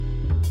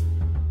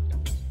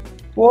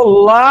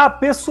Olá,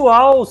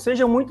 pessoal!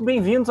 Sejam muito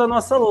bem-vindos à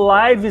nossa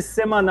live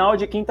semanal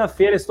de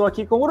quinta-feira. Estou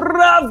aqui com o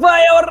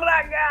Rafael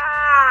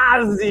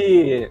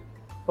Ragazzi,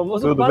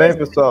 famoso Tudo bem,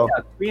 pessoal?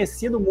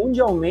 Conhecido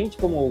mundialmente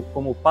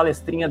como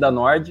palestrinha da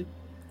Nord,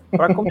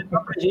 para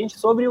comentar para a gente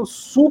sobre o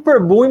super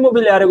boom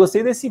imobiliário. Eu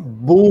gostei desse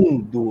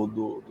boom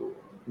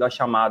da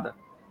chamada.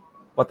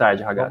 Boa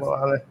tarde, Ragazzi.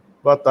 Vamos lá, né?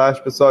 Boa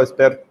tarde, pessoal.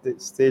 Espero que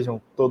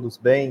estejam todos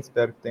bem,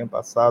 espero que tenham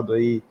passado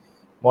aí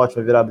uma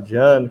ótima virada de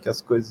ano, que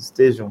as coisas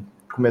estejam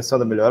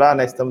começando a melhorar,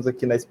 né? Estamos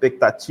aqui na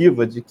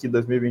expectativa de que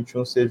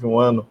 2021 seja um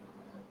ano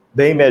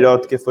bem melhor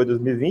do que foi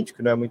 2020,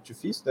 que não é muito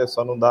difícil, né?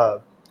 Só não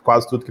dá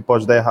quase tudo que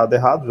pode dar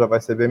errado, já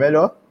vai ser bem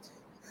melhor.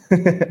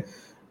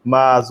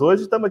 Mas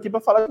hoje estamos aqui para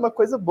falar de uma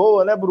coisa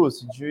boa, né,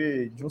 Bruce?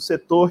 De um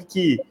setor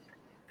que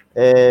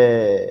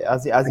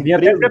as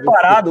empresas... Até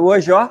preparado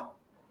hoje, ó.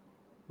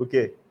 O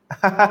quê?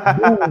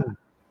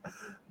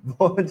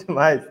 Bom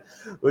demais.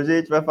 Hoje a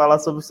gente vai falar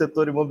sobre o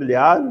setor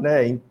imobiliário,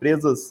 né?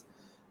 Empresas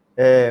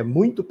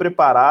muito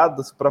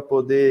preparadas para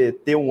poder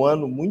ter um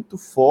ano muito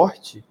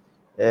forte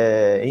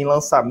em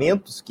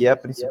lançamentos, que é a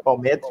principal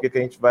métrica que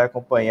a gente vai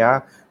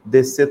acompanhar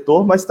desse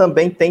setor, mas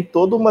também tem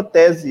toda uma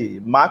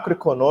tese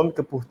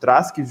macroeconômica por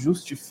trás que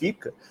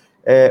justifica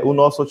o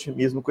nosso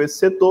otimismo com esse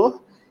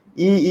setor.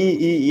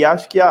 E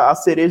acho que a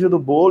cereja do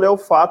bolo é o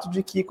fato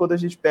de que quando a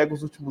gente pega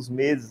os últimos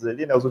meses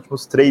ali, né, os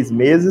últimos 3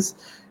 meses,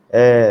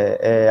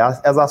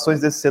 as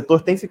ações desse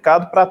setor têm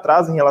ficado para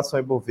trás em relação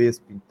ao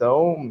Ibovespa.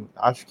 Então,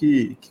 acho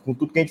que com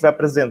tudo que a gente vai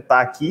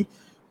apresentar aqui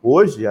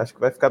hoje, acho que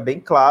vai ficar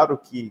bem claro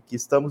que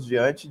estamos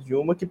diante de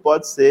uma que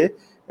pode ser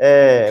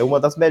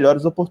uma das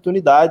melhores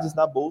oportunidades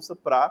na Bolsa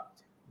para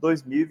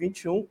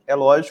 2021. É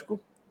lógico,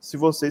 se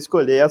você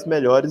escolher as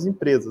melhores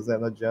empresas, né?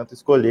 Não adianta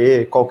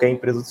escolher qualquer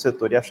empresa do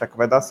setor e achar que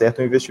vai dar certo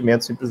o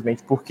investimento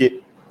simplesmente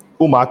porque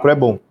o macro é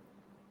bom.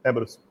 Né,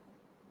 Bruce?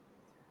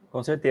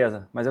 Com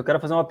certeza, mas eu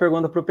quero fazer uma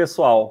pergunta para o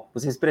pessoal.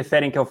 Vocês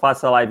preferem que eu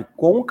faça a live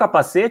com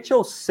capacete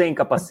ou sem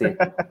capacete?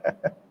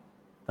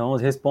 Então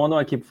respondam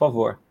aqui, por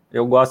favor.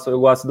 Eu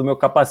gosto do meu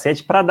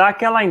capacete para dar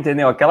aquela,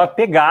 entendeu? Aquela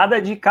pegada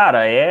de,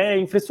 cara, é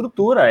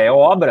infraestrutura, é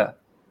obra,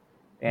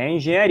 é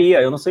engenharia.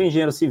 Eu não sou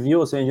engenheiro civil,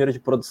 eu sou engenheiro de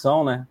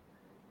produção, né?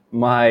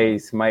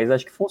 Mas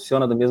acho que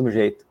funciona do mesmo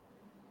jeito.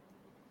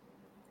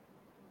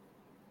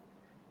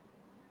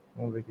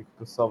 Vamos ver o que o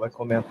pessoal vai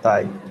comentar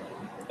aí.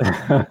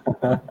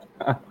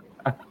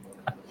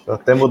 Deixa eu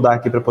até mudar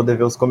aqui para poder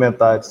ver os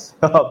comentários.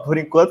 Por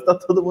enquanto está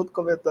todo mundo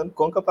comentando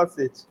com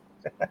capacete.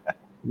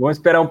 Vamos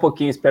esperar um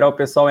pouquinho, esperar o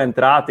pessoal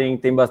entrar.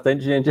 Tem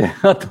bastante gente,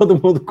 todo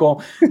mundo com.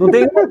 Não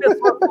tem uma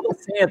pessoa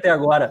sem até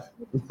agora.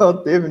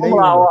 Não teve nenhum.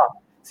 Vamos lá, ó.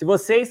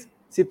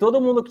 Se todo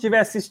mundo que estiver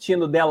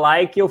assistindo der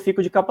like, eu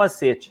fico de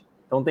capacete.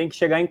 Então tem que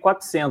chegar em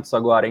 400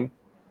 agora, hein?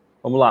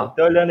 Vamos lá.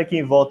 Estou olhando aqui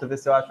em volta, ver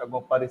se eu acho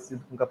algo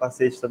parecido com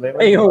capacete também.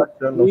 Mas eu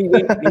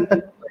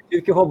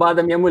tive que roubar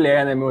da minha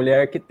mulher, né? Minha mulher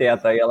é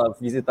arquiteta, aí ela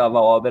visitava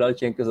a obra, ela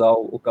tinha que usar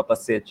o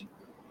capacete.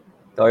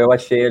 Então eu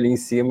achei ali em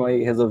cima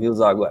e resolvi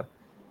usar agora.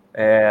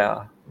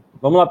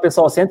 Vamos lá,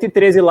 pessoal,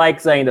 113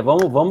 likes ainda.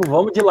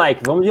 Vamos de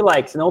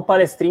like, senão o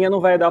palestrinha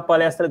não vai dar a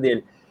palestra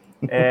dele.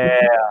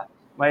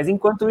 Mas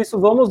enquanto isso,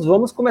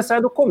 vamos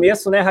começar do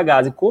começo, né,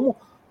 Ragazzi?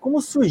 Como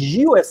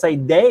surgiu essa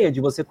ideia de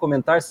você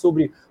comentar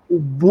sobre o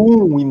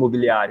boom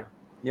imobiliário?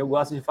 Eu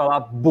gosto de falar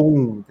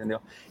boom, entendeu?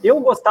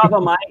 Eu gostava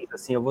mais,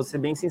 assim, eu vou ser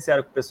bem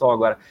sincero com o pessoal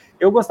agora,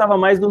 eu gostava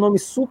mais do nome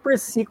super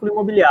ciclo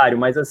imobiliário,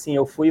 mas assim,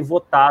 fui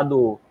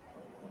votado,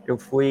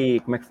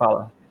 como é que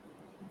fala?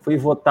 Fui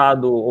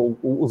votado,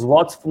 os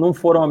votos não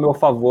foram a meu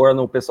favor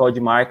no pessoal de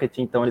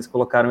marketing, então eles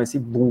colocaram esse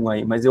boom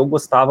aí, mas eu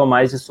gostava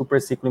mais de super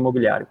ciclo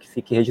imobiliário, que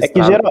fique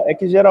registrado. É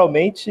que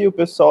geralmente o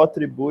pessoal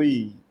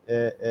atribui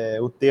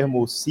o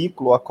termo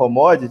ciclo a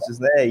commodities,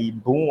 né, e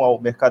boom ao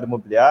mercado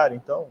imobiliário,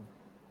 então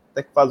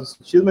até que faz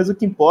sentido, mas o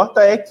que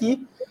importa é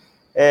que,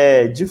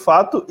 de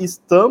fato,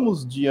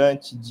 estamos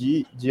diante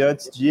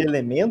de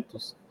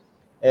elementos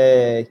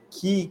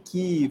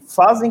que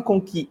fazem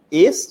com que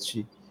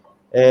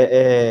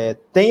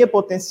tenha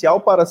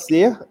potencial para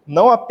ser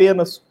não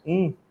apenas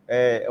um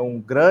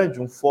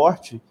grande, um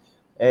forte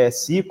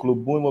ciclo,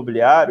 boom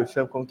imobiliário,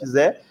 chame como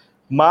quiser,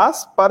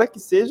 mas para que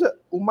seja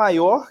o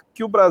maior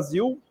que o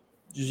Brasil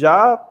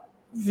já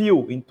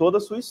viu em toda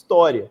a sua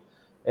história.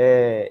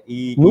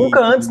 Nunca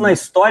antes na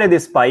história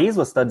desse país,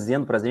 você está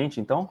dizendo para a gente,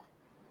 então?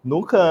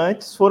 Nunca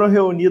antes foram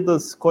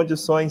reunidas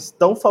condições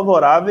tão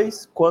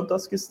favoráveis quanto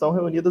as que estão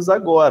reunidas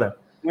agora.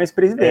 Um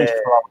ex-presidente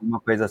falava uma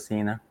coisa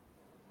assim, né?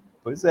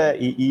 Pois é,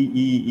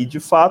 e de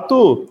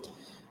fato,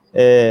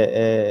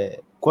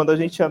 quando a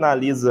gente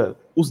analisa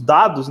os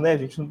dados, né, a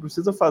gente não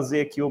precisa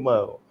fazer aqui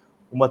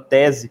uma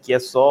tese que é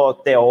só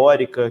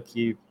teórica,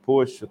 que,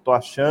 poxa, eu tô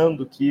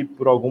achando que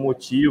por algum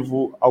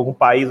motivo algum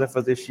país vai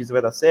fazer X e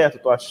vai dar certo,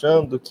 eu tô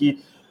achando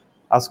que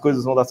as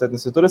coisas vão dar certo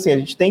nesse setor. Assim, a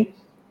gente tem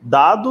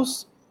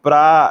dados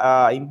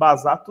para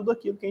embasar tudo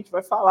aquilo que a gente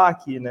vai falar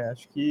aqui, né?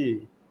 Acho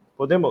que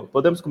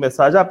podemos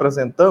começar já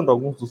apresentando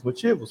alguns dos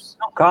motivos?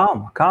 Não,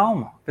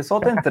 calma. O pessoal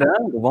tá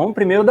entrando. Vamos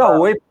primeiro dar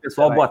oi pro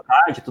pessoal. Boa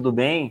tarde, tudo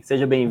bem?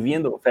 Seja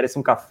bem-vindo. Oferece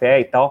um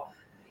café e tal.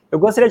 Eu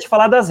gostaria de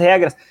falar das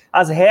regras.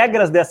 As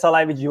regras dessa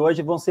live de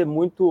hoje vão ser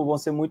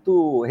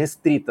muito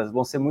restritas,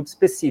 vão ser muito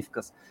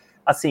específicas.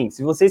 Assim,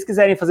 se vocês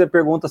quiserem fazer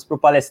perguntas para o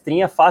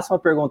Palestrinha, façam uma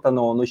pergunta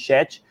no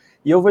chat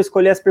e eu vou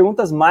escolher as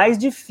perguntas mais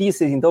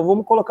difíceis. Então,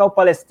 vamos colocar o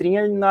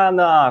Palestrinha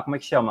como é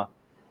que chama?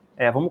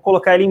 Vamos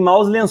colocar ele em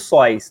maus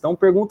lençóis. Então,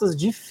 perguntas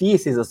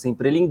difíceis, assim,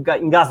 para ele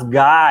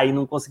engasgar e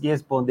não conseguir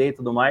responder e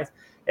tudo mais.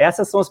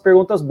 Essas são as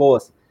perguntas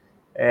boas.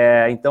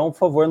 Então, por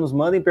favor, nos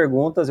mandem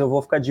perguntas. Eu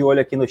vou ficar de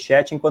olho aqui no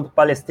chat enquanto o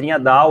Palestrinha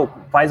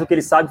faz o que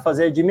ele sabe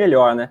fazer de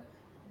melhor, né?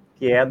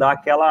 Que é dar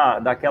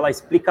aquela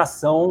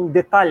explicação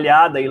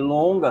detalhada e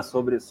longa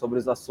sobre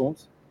os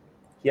assuntos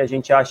que a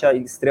gente acha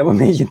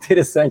extremamente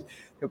interessante.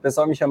 Tem o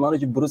pessoal me chamando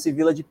de Bruce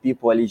Village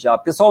People ali já. O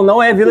pessoal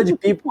não é Village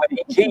People,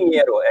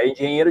 é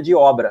engenheiro de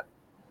obra.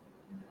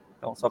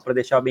 Então, só para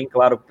deixar bem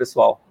claro para o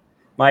pessoal.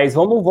 Mas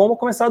vamos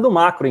começar do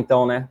macro,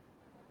 então, né?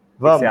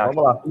 Vamos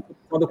lá.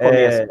 Do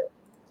começo.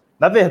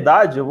 Na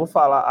verdade, eu vou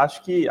falar,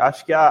 acho que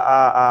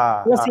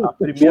a O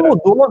primeira... que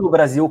mudou no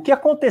Brasil? O que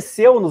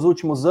aconteceu nos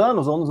últimos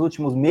anos ou nos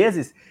últimos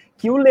meses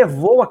que o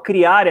levou a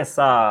criar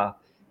essa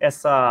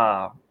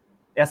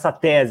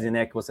tese,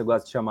 né, que você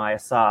gosta de chamar,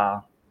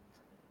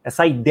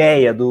 essa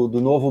ideia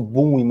do novo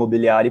boom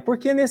imobiliário? E por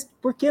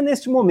que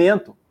neste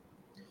momento?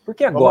 Por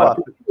que agora?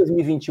 Por que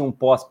 2021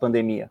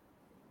 pós-pandemia?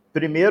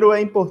 Primeiro,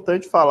 é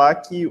importante falar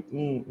que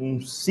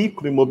um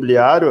ciclo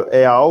imobiliário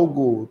é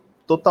algo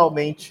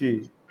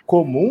totalmente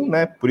comum,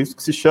 né? Por isso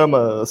que se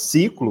chama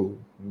ciclo.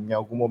 Em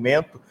algum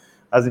momento,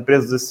 as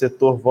empresas desse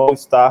setor vão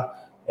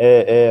estar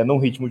num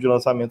ritmo de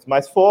lançamentos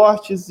mais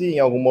fortes e em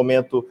algum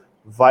momento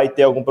vai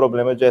ter algum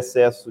problema de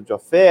excesso de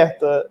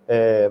oferta,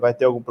 vai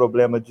ter algum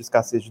problema de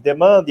escassez de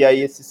demanda, e aí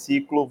esse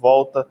ciclo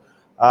volta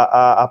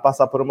a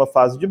passar por uma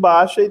fase de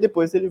baixa e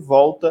depois ele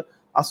volta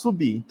a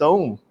subir.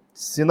 Então,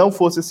 se não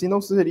fosse assim,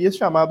 não seria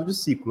chamado de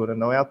ciclo, né?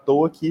 Não é à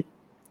toa que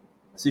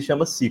se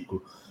chama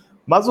ciclo.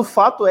 Mas o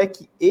fato é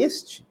que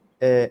este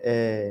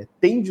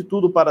tem de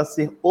tudo para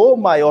ser o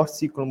maior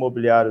ciclo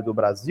imobiliário do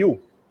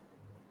Brasil,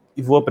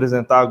 e vou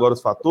apresentar agora os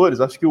fatores.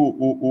 Acho que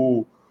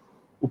o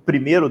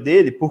primeiro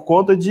dele, por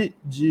conta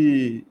de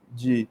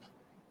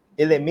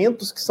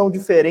elementos que são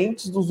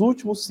diferentes dos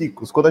últimos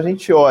ciclos. Quando a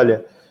gente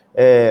olha,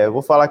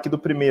 vou falar aqui do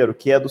primeiro,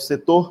 que é do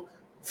setor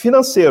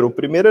financeiro, o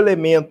primeiro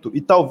elemento, e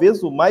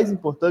talvez o mais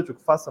importante, o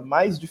que faça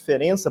mais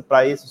diferença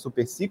para esse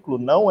superciclo,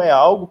 não é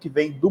algo que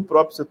vem do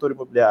próprio setor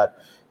imobiliário,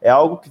 é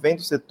algo que vem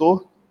do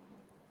setor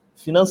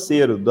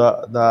financeiro,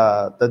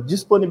 da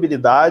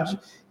disponibilidade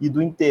e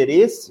do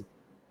interesse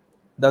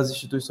das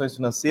instituições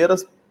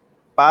financeiras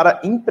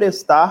para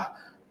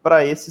emprestar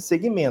para esse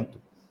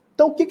segmento.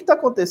 Então, o que está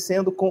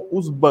acontecendo com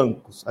os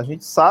bancos? A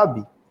gente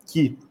sabe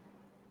que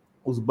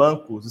os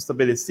bancos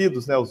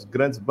estabelecidos, né, os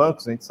grandes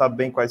bancos, a gente sabe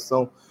bem quais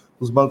são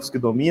os bancos que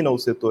dominam o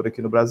setor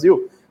aqui no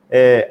Brasil,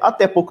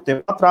 até pouco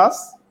tempo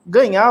atrás,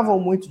 ganhavam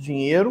muito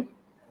dinheiro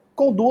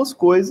com duas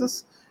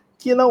coisas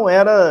que não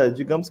era,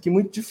 digamos que,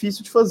 muito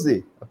difícil de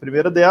fazer. A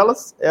primeira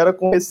delas era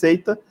com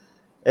receita,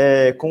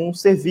 com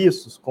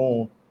serviços,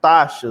 com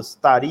taxas,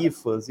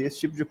 tarifas e esse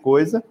tipo de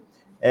coisa.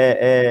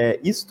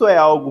 Isto é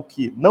algo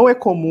que não é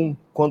comum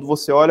quando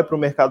você olha para o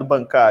mercado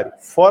bancário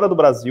fora do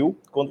Brasil,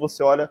 quando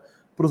você olha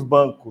para os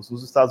bancos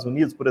nos Estados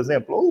Unidos, por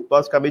exemplo, ou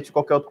basicamente em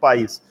qualquer outro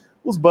país.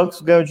 Os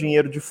bancos ganham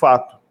dinheiro de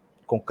fato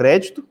com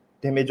crédito,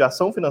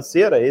 intermediação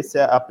financeira, essa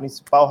é a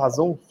principal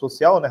razão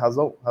social, né,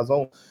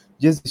 razão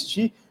de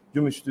existir de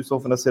uma instituição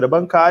financeira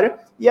bancária,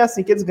 e é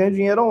assim que eles ganham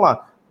dinheiro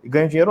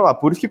lá.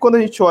 Por isso que quando a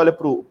gente olha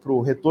para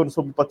o retorno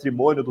sobre o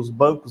patrimônio dos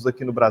bancos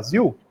aqui no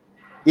Brasil,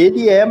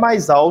 ele é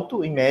mais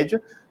alto, em média,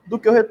 do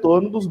que o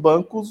retorno dos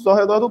bancos ao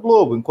redor do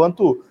globo.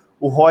 Enquanto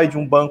o ROI de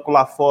um banco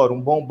lá fora,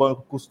 um bom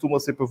banco, costuma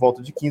ser por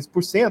volta de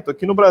 15%,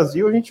 aqui no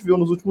Brasil a gente viu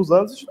nos últimos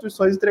anos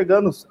instituições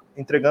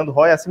entregando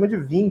ROI acima de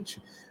 20%,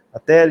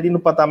 até ali no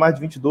patamar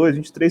de 22%,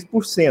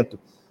 23%,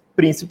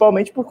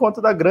 principalmente por conta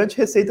da grande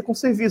receita com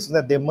serviços,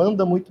 né?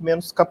 Demanda muito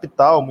menos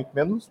capital, muito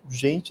menos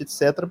gente,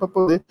 etc., para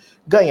poder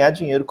ganhar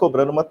dinheiro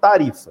cobrando uma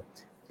tarifa.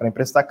 Para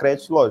emprestar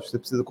crédito, lógico, você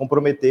precisa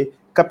comprometer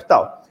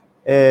capital.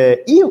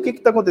 E o que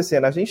está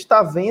acontecendo? A gente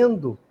está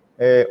vendo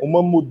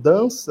uma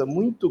mudança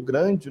muito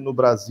grande no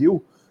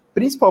Brasil,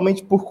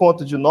 principalmente por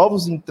conta de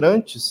novos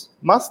entrantes,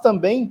 mas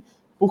também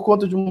por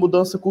conta de uma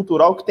mudança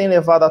cultural que tem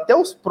levado até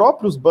os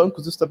próprios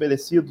bancos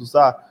estabelecidos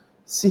a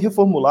se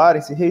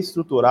reformularem, se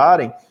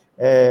reestruturarem,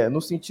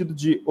 no sentido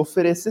de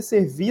oferecer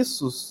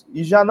serviços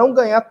e já não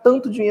ganhar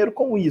tanto dinheiro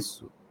com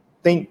isso.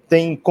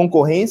 Tem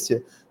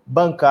concorrência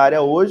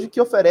bancária hoje que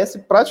oferece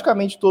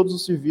praticamente todos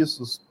os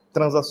serviços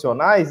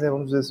transacionais, né,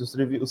 vamos dizer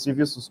assim, os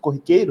serviços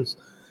corriqueiros,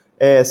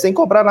 sem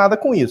cobrar nada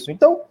com isso.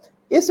 Então,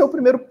 esse é o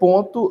primeiro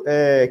ponto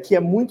que é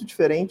muito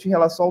diferente em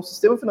relação ao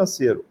sistema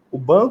financeiro.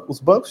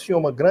 Os bancos tinham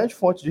uma grande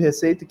fonte de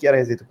receita, que era a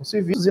receita com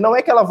serviços, e não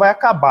é que ela vai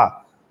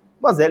acabar,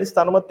 mas ela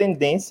está numa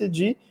tendência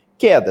de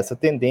queda. Essa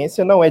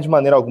tendência não é de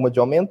maneira alguma de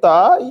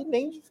aumentar e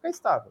nem de ficar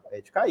estável,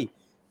 é de cair.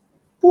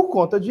 Por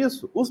conta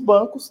disso, os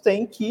bancos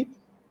têm que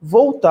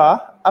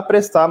voltar a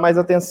prestar mais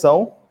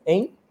atenção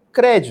em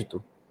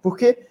crédito,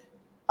 porque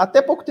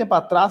até pouco tempo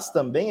atrás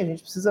também, a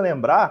gente precisa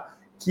lembrar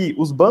que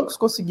os bancos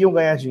conseguiam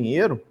ganhar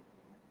dinheiro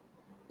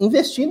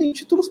investindo em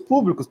títulos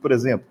públicos, por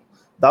exemplo.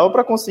 Dava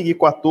para conseguir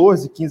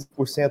 14%,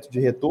 15% de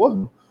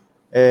retorno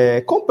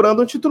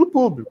comprando um título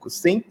público,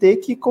 sem ter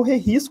que correr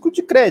risco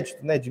de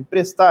crédito, né, de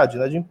emprestar, de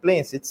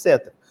inadimplência,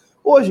 etc.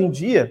 Hoje em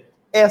dia,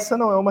 essa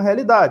não é uma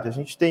realidade. A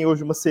gente tem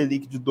hoje uma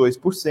Selic de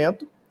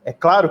 2%. É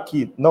claro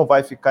que não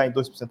vai ficar em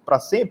 2% para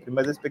sempre,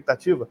 mas a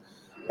expectativa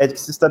é de que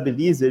se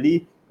estabilize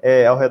ali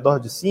ao redor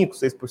de 5%,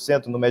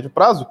 6% no médio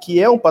prazo, que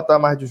é um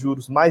patamar de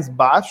juros mais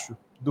baixo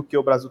do que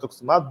o Brasil está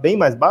acostumado, bem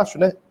mais baixo,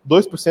 né?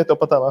 2% é o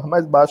patamar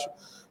mais baixo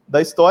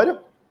da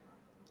história.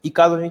 E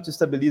caso a gente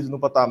estabilize no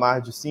patamar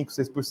de 5%,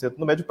 6%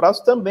 no médio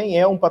prazo, também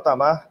é um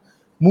patamar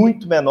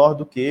muito menor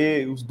do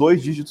que os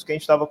 2 dígitos que a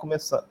gente estava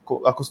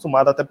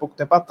acostumado até pouco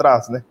tempo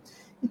atrás, né?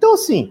 Então,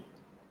 assim,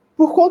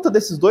 por conta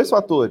desses 2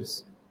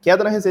 fatores,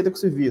 queda na receita com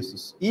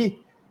serviços e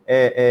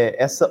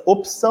essa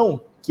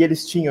opção que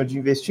eles tinham de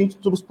investir em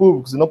títulos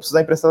públicos e não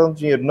precisar emprestar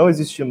dinheiro não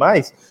existe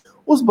mais,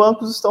 os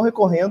bancos estão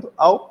recorrendo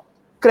ao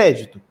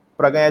crédito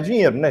para ganhar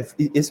dinheiro, né?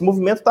 E esse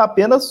movimento está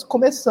apenas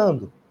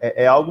começando.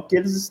 É algo que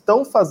eles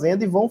estão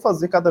fazendo e vão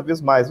fazer cada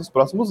vez mais nos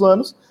próximos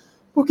anos,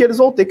 porque eles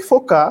vão ter que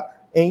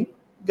focar em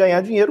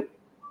ganhar dinheiro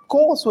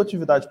com a sua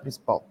atividade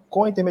principal,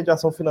 com a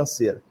intermediação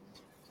financeira.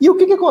 E o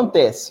que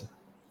acontece?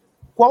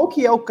 Qual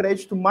que é o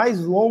crédito mais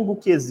longo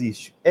que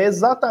existe? É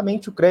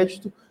exatamente o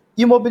crédito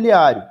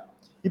imobiliário.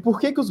 E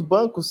por que os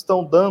bancos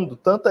estão dando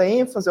tanta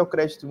ênfase ao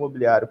crédito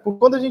imobiliário? Porque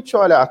quando a gente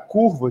olha a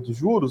curva de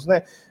juros,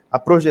 né, a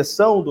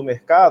projeção do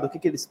mercado, o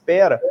que ele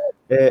espera,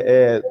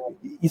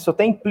 isso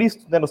até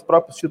implícito, né, nos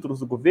próprios títulos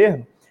do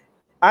governo,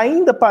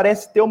 ainda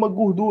parece ter uma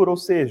gordura, ou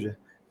seja,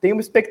 tem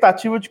uma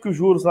expectativa de que os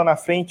juros lá na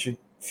frente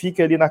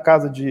fiquem ali na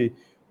casa de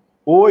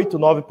 8%,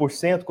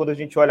 9%, quando a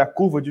gente olha a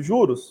curva de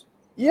juros,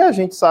 e a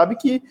gente sabe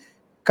que,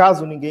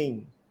 caso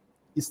ninguém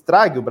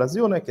estrague o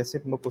Brasil, né, que é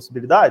sempre uma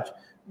possibilidade,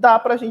 dá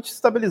para a gente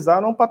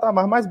estabilizar num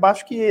patamar mais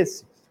baixo que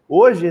esse.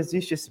 Hoje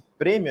existe esse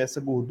prêmio,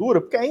 essa gordura,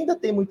 porque ainda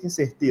tem muita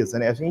incerteza,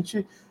 né? A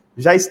gente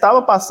já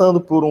estava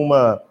passando por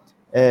uma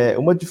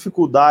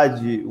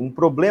dificuldade, um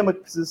problema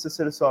que precisa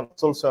ser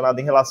solucionado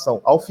em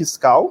relação ao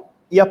fiscal,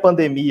 e a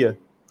pandemia,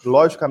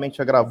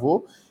 logicamente,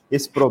 agravou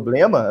esse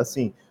problema.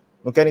 Assim,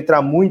 não quero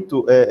entrar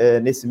muito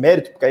nesse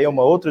mérito, porque aí é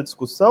uma outra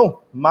discussão,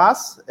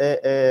 mas,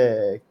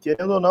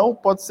 querendo ou não,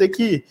 pode ser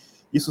que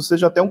isso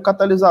seja até um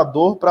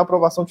catalisador para a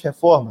aprovação de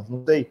reformas,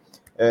 não sei.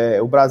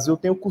 O Brasil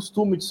tem o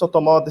costume de só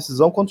tomar uma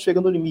decisão quando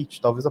chega no limite.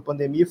 Talvez a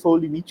pandemia foi o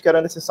limite que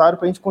era necessário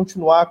para a gente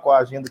continuar com a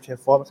agenda de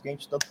reformas que a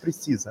gente tanto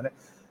precisa, né?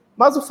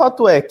 Mas o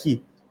fato é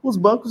que os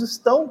bancos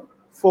estão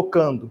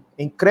focando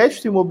em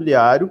crédito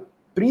imobiliário,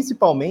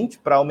 principalmente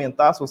para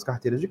aumentar suas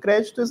carteiras de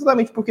crédito,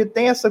 exatamente porque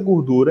tem essa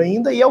gordura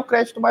ainda e é o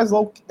crédito mais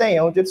longo que tem,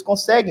 é onde eles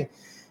conseguem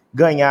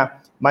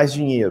ganhar mais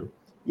dinheiro.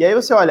 E aí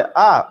você olha,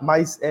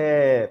 mas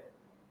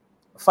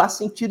faz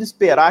sentido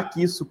esperar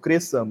que isso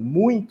cresça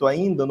muito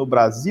ainda no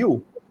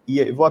Brasil?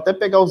 E vou até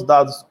pegar os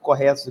dados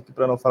corretos aqui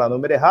para não falar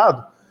número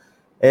errado.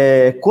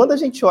 Quando a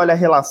gente olha a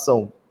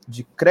relação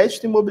de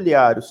crédito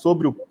imobiliário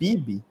sobre o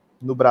PIB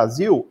no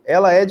Brasil,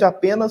 ela é de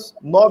apenas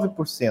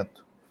 9%.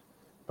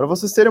 Para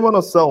vocês terem uma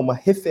noção, uma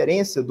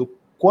referência do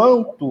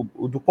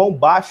quão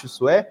baixo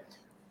isso é,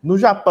 no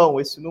Japão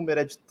esse número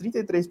é de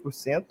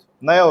 33%,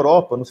 na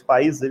Europa, nos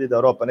países ali da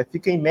Europa, né,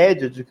 fica em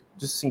média de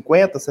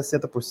 50%,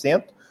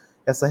 60%,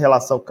 essa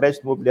relação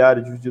crédito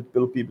imobiliário dividido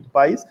pelo PIB do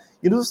país,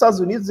 e nos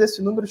Estados Unidos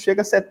esse número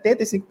chega a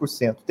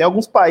 75%. Tem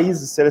alguns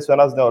países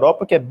selecionados na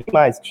Europa que é bem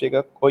mais, que chega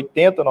a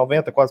 80%,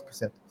 90%, quase por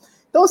cento.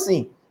 Então,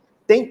 assim,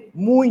 tem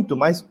muito,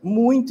 mas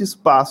muito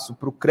espaço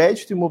para o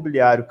crédito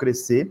imobiliário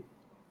crescer,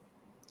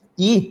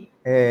 e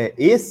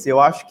esse eu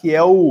acho que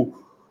é o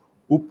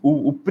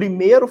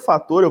primeiro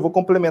fator. Eu vou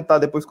complementar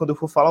depois quando eu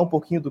for falar um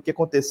pouquinho do que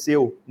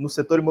aconteceu no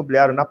setor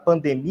imobiliário na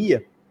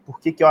pandemia,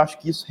 porque que eu acho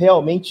que isso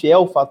realmente é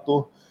o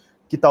fator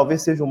que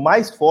talvez seja o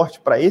mais forte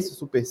para esse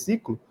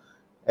superciclo,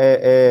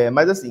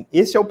 mas assim,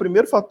 esse é o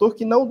primeiro fator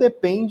que não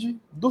depende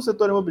do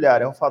setor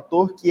imobiliário, é um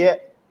fator que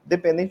é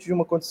dependente de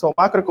uma condição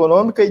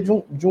macroeconômica e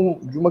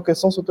de uma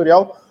questão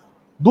setorial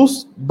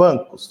dos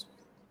bancos.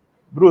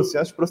 Bruce,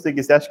 antes de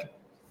prosseguir, você acha que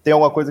tem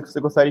alguma coisa que você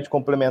gostaria de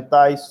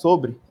complementar aí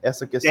sobre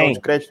essa questão de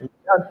crédito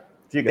imobiliário?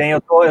 Diga. Tem,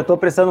 eu estou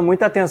prestando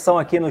muita atenção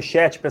aqui no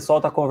chat, o pessoal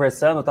está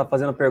conversando, está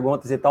fazendo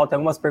perguntas e tal, tem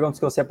algumas perguntas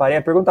que eu separei.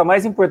 A pergunta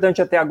mais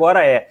importante até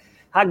agora é: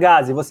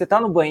 Ragazzi, você está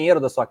no banheiro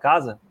da sua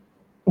casa?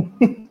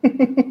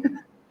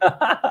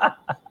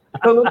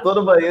 Eu não estou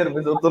no banheiro,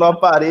 mas eu estou numa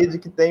parede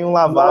que tem um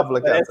lavabo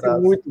aqui atrás.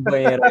 Parece muito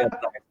banheiro aí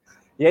atrás.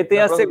 E aí tem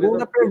a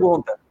segunda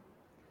pergunta.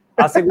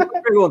 A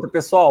segunda pergunta,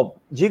 pessoal,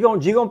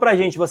 digam pra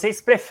gente,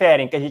 vocês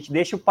preferem que a gente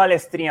deixe o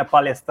palestrinha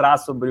palestrar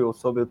sobre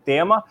o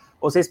tema,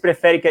 ou vocês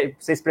preferem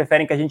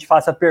que a gente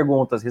faça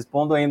perguntas?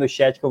 Respondam aí no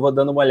chat que eu vou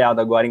dando uma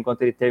olhada agora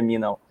enquanto ele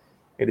termina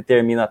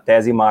a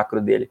tese macro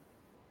dele.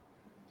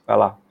 Vai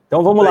lá.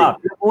 Então vamos lá, a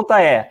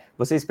pergunta é,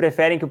 vocês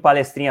preferem que o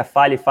palestrinha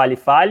fale,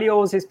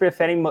 ou vocês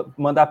preferem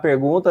mandar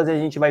perguntas e a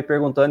gente vai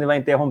perguntando e vai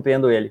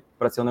interrompendo ele,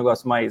 para ser um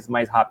negócio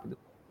mais rápido?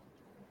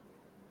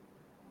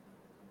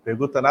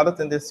 Pergunta nada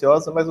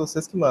tendenciosa, mas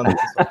vocês que mandam,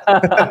 pessoal.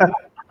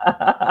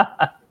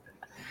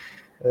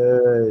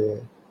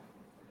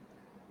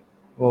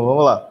 Bom,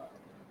 vamos lá.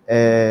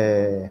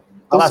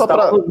 Então, só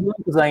para os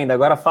bancos ainda.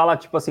 Agora fala,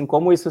 tipo assim,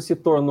 como isso se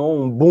tornou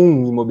um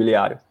boom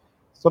imobiliário.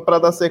 Só para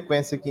dar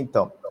sequência aqui,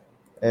 então.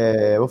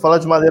 Vou falar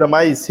de maneira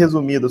mais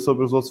resumida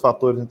sobre os outros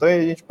fatores, então, e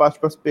a gente parte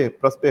para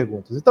as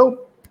perguntas. Então,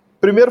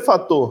 primeiro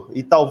fator,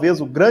 e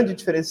talvez o grande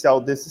diferencial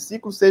desse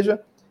ciclo,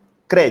 seja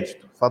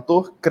crédito,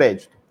 fator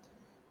crédito.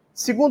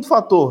 Segundo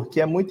fator,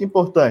 que é muito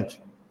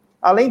importante,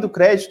 além do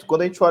crédito,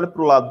 quando a gente olha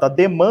para o lado da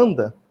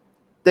demanda,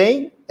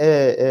 tem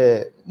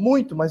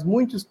muito, mas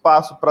muito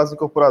espaço para as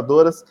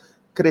incorporadoras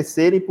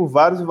crescerem por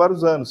vários e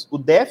vários anos. O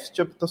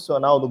déficit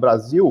habitacional no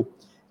Brasil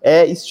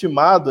é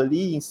estimado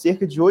ali em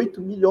cerca de 8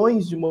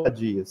 milhões de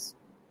moradias.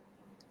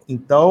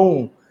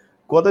 Então,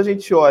 quando a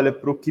gente olha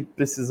para o que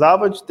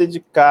precisava de ter de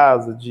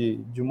casa,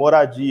 de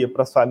moradia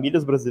para as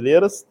famílias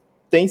brasileiras,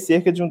 tem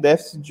cerca de um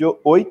déficit de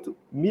 8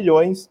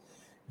 milhões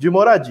de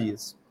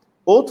moradias.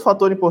 Outro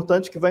fator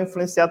importante que vai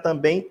influenciar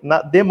também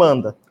na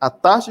demanda, a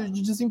taxa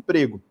de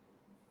desemprego.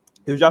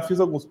 Eu já fiz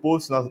alguns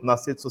posts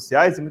nas redes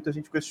sociais e muita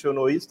gente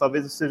questionou isso,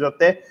 talvez isso seja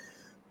até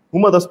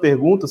uma das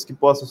perguntas que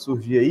possa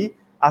surgir aí.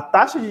 A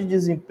taxa de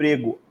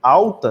desemprego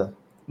alta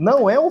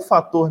não é um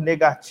fator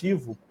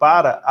negativo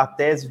para a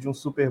tese de um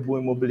superboom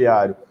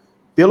imobiliário.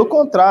 Pelo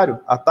contrário,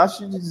 a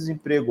taxa de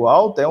desemprego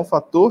alta é um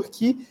fator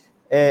que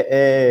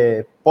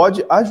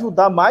pode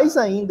ajudar mais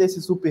ainda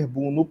esse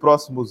superboom nos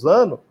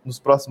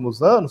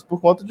próximos anos por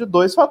conta de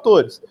dois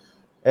fatores.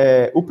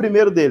 O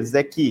primeiro deles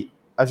é que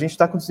a gente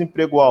está com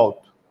desemprego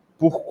alto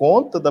por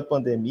conta da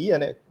pandemia,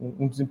 né?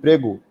 Um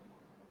desemprego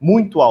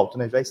muito alto,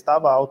 né? Já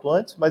estava alto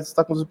antes, mas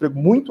está com desemprego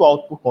muito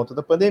alto por conta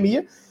da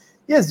pandemia,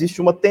 e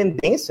existe uma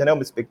tendência, né,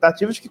 uma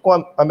expectativa de que com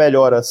a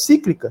melhora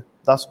cíclica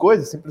das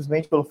coisas,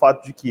 simplesmente pelo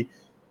fato de que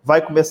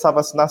vai começar a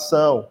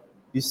vacinação,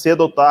 e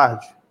cedo ou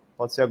tarde,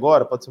 pode ser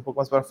agora, pode ser um pouco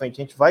mais para frente,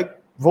 a gente vai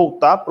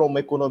voltar para uma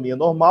economia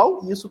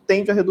normal, e isso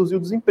tende a reduzir o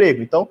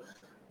desemprego. Então,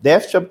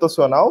 déficit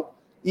habitacional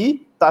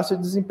e taxa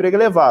de desemprego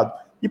elevado.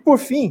 E, por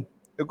fim,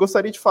 eu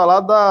gostaria de falar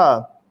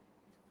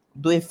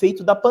do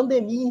efeito da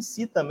pandemia em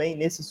si também,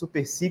 nesse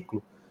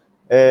superciclo.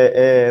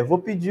 Vou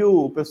pedir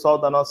o pessoal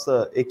da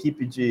nossa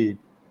equipe de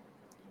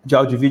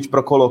áudio e vídeo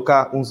para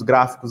colocar uns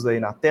gráficos aí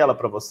na tela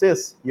para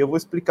vocês, e eu vou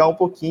explicar um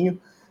pouquinho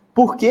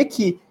por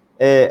que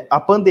a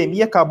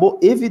pandemia acabou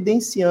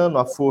evidenciando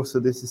a força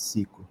desse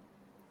ciclo.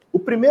 O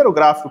primeiro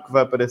gráfico que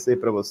vai aparecer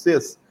para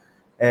vocês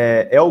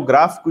é o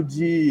gráfico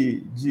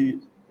de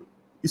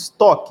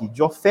estoque,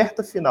 de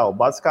oferta final.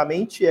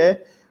 Basicamente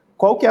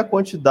qual que é a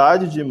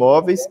quantidade de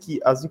imóveis que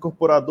as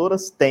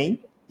incorporadoras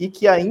têm e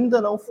que ainda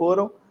não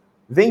foram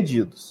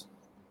vendidos.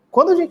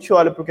 Quando a gente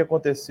olha para o que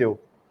aconteceu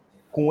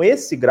com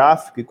esse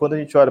gráfico e quando a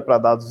gente olha para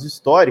dados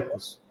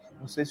históricos,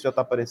 não sei se já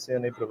está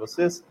aparecendo aí para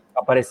vocês. Está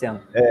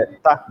aparecendo.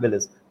 Tá,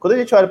 beleza. Quando a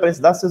gente olha para esse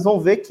dado, vocês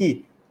vão ver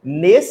que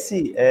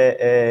nesse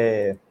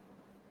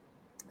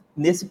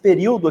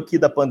período aqui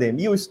da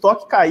pandemia, o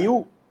estoque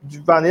caiu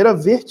de maneira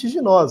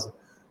vertiginosa.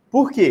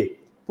 Por quê?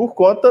 Por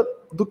conta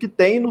do que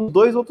tem nos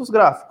dois outros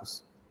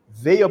gráficos.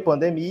 Veio a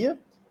pandemia,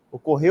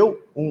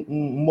 ocorreu um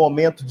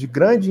momento de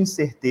grande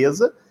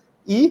incerteza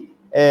e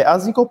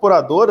as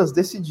incorporadoras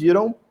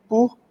decidiram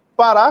por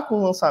parar com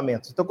os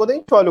lançamentos. Então, quando a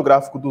gente olha o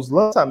gráfico dos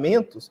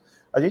lançamentos,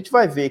 a gente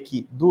vai ver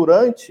que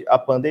durante a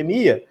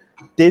pandemia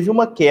teve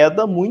uma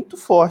queda muito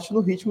forte no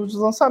ritmo dos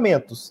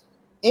lançamentos.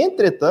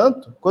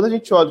 Entretanto, quando a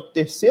gente olha o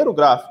terceiro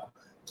gráfico,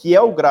 que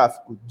é o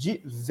gráfico de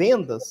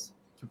vendas,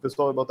 que o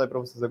pessoal vai botar aí para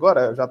vocês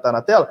agora, já está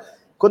na tela.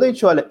 Quando a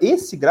gente olha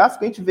esse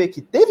gráfico, a gente vê que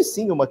teve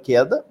sim uma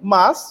queda,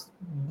 mas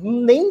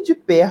nem de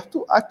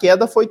perto a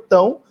queda foi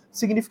tão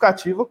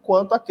significativa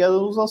quanto a queda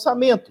nos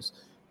lançamentos.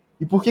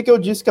 E por que eu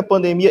disse que a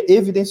pandemia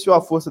evidenciou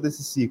a força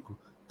desse ciclo?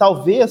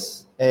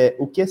 Talvez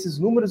o que esses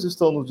números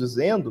estão nos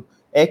dizendo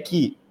é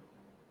que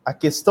a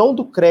questão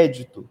do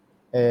crédito,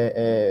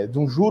 de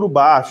um juro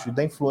baixo e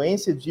da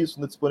influência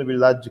disso na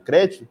disponibilidade de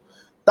crédito,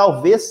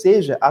 talvez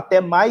seja até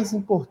mais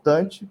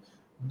importante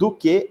do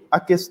que a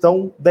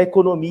questão da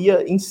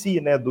economia em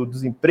si, né, do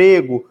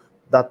desemprego,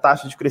 da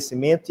taxa de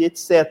crescimento e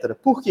etc.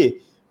 Por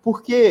quê?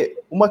 Porque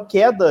uma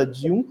queda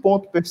de 1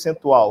 ponto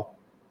percentual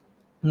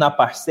na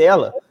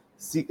parcela,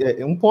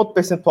 1 ponto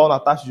percentual na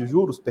taxa de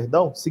juros,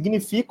 perdão,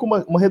 significa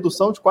uma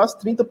redução de quase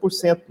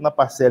 30% na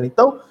parcela.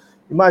 Então,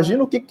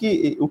 imagina o que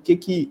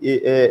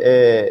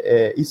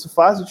isso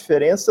faz de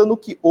diferença no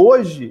que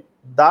hoje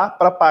dá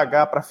para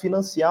pagar, para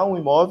financiar um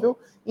imóvel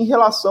em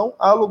relação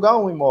a alugar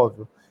um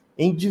imóvel.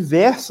 Em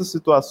diversas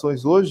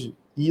situações hoje,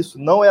 e isso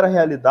não era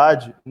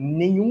realidade em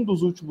nenhum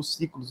dos últimos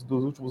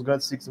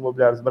grandes ciclos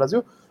imobiliários do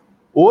Brasil,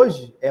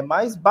 hoje é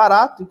mais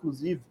barato,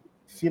 inclusive,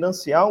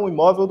 financiar um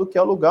imóvel do que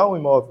alugar um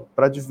imóvel,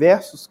 para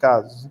diversos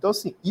casos. Então,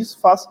 assim, isso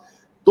faz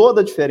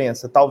toda a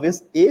diferença.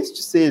 Talvez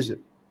este seja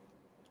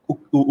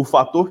o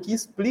fator que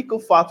explica o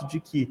fato de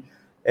que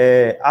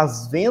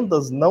as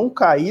vendas não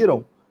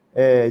caíram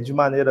de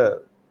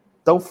maneira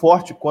tão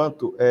forte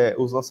quanto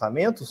os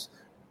lançamentos,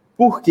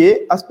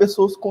 porque as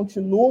pessoas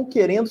continuam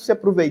querendo se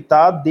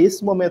aproveitar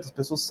desse momento. As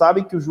pessoas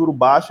sabem que o juro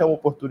baixo é uma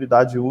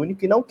oportunidade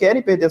única e não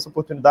querem perder essa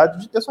oportunidade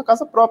de ter sua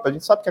casa própria. A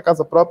gente sabe que a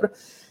casa própria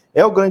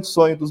é o grande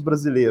sonho dos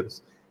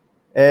brasileiros.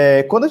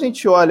 Quando a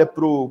gente olha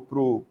para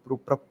o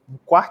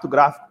quarto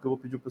gráfico, que eu vou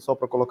pedir o pessoal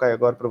para colocar aí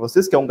agora para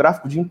vocês, que é um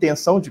gráfico de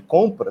intenção de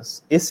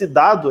compras, esse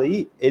dado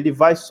aí, ele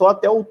vai só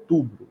até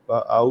outubro,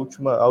 a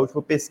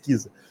última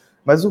pesquisa.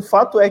 Mas o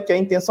fato é que a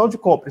intenção de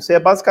compra, isso é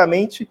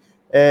basicamente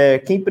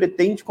quem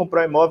pretende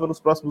comprar um imóvel nos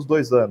próximos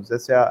 2 anos,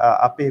 essa é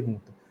a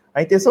pergunta.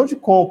 A intenção de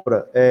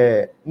compra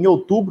em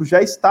outubro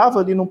já estava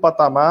ali num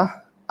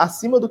patamar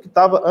acima do que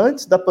estava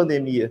antes da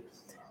pandemia.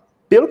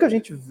 Pelo que a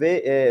gente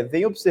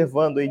vem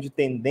observando aí de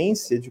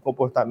tendência de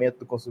comportamento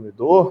do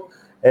consumidor,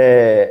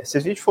 se a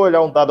gente for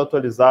olhar um dado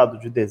atualizado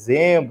de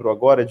dezembro,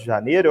 agora de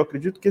janeiro, eu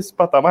acredito que esse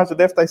patamar já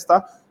deve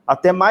estar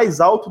até mais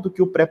alto do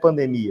que o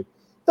pré-pandemia.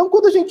 Então,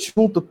 quando a gente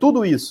junta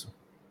tudo isso,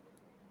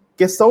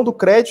 questão do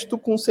crédito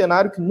com um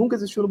cenário que nunca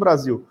existiu no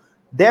Brasil,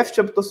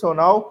 déficit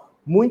habitacional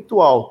muito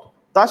alto,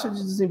 taxa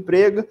de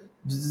desemprego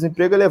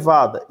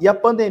elevada, e a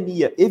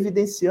pandemia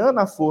evidenciando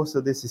a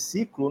força desse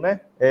ciclo,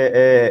 né?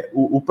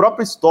 O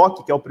próprio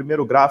estoque, que é o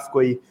primeiro gráfico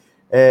aí,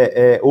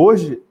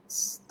 hoje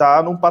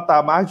está num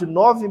patamar de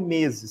 9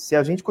 meses. Se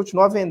a gente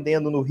continuar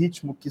vendendo no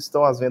ritmo que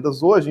estão as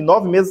vendas hoje, em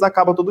 9 meses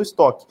acaba todo o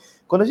estoque.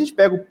 Quando a gente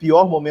pega o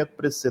pior momento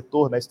para esse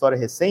setor na história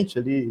recente,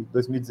 ali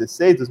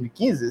 2016,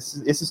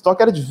 2015, esse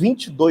estoque era de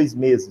 22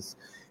 meses.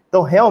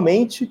 Então,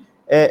 realmente,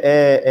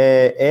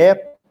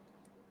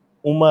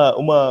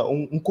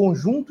 um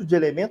conjunto de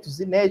elementos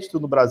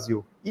inédito no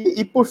Brasil.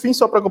 E por fim,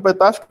 só para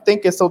completar, acho que tem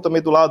questão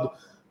também do lado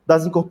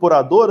das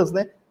incorporadoras,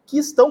 né, que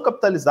estão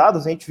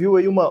capitalizadas. A gente viu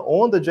aí uma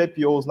onda de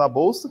IPOs na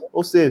Bolsa,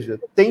 ou seja,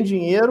 tem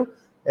dinheiro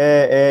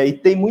e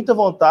tem muita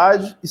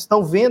vontade,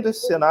 estão vendo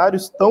esse cenário,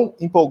 estão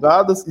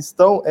empolgadas,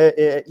 estão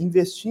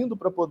investindo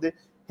para poder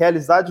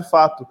realizar, de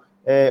fato,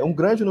 um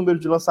grande número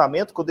de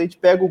lançamentos. Quando a gente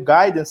pega o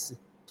guidance,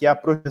 que é a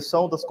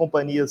projeção das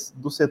companhias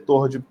do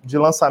setor de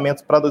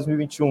lançamentos para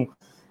 2021,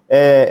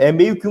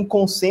 meio que um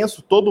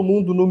consenso, todo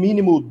mundo no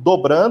mínimo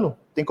dobrando.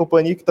 Tem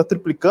companhia que está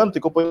triplicando,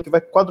 tem companhia que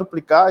vai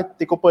quadruplicar,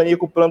 tem companhia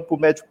com plano por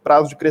médio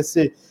prazo de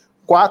crescer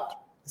 4,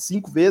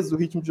 5 vezes o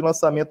ritmo de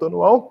lançamento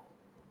anual.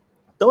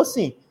 Então,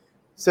 assim,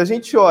 se a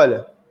gente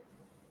olha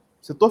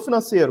setor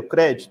financeiro,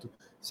 crédito,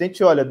 se a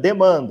gente olha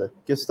demanda,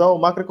 questão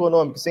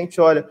macroeconômica, se a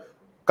gente olha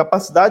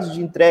capacidade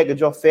de entrega,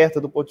 de oferta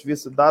do ponto de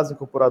vista das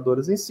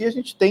incorporadoras em si, a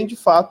gente tem, de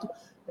fato,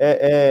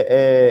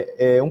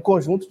 um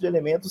conjunto de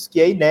elementos que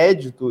é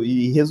inédito.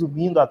 E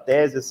resumindo a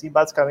tese, assim,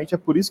 basicamente é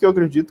por isso que eu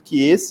acredito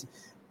que esse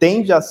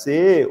tende a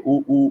ser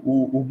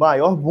o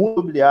maior boom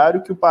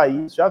imobiliário que o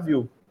país já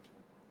viu.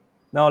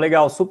 Não,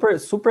 legal, super,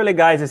 super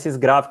legais esses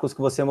gráficos que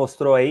você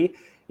mostrou aí.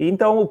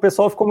 Então, o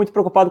pessoal ficou muito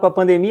preocupado com a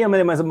pandemia,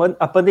 mas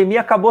a pandemia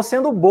acabou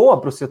sendo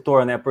boa para o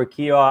setor, né?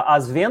 Porque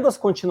as vendas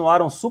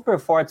continuaram super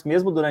fortes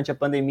mesmo durante a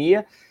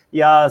pandemia,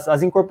 e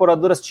as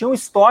incorporadoras tinham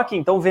estoque,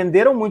 então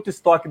venderam muito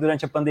estoque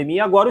durante a pandemia, e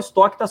agora o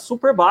estoque está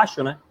super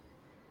baixo, né?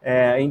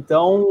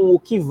 Então, o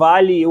que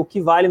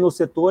vale no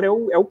setor é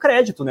o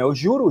crédito, né? O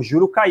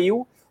juro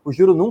caiu, o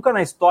juro nunca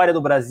na história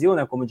do Brasil,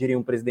 né? Como diria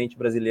um presidente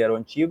brasileiro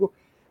antigo,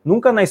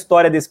 nunca na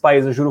história desse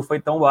país o juro foi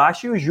tão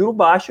baixo, e o juro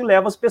baixo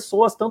leva as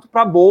pessoas tanto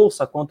para a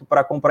bolsa quanto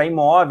para comprar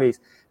imóveis,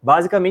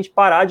 basicamente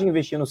parar de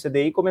investir no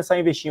CDI e começar a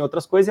investir em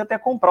outras coisas e até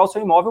comprar o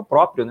seu imóvel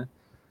próprio, né?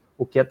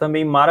 O que é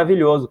também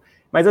maravilhoso.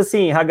 Mas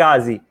assim,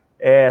 Ragazzi,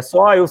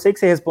 eu sei que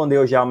você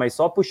respondeu já, mas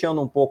só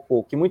puxando um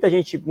pouco, que muita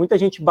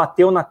gente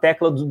bateu na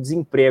tecla do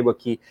desemprego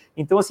aqui.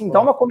 Então, assim, dá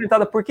uma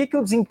comentada, por que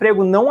o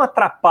desemprego não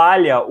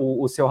atrapalha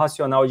o seu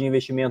racional de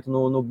investimento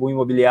no boom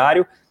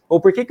imobiliário? Ou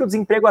por que o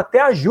desemprego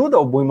até ajuda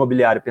o boom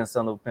imobiliário,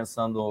 pensando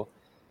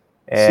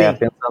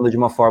de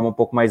uma forma um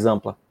pouco mais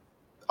ampla?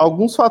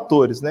 Alguns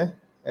fatores, né?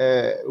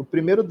 O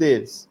primeiro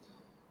deles,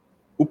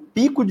 o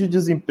pico de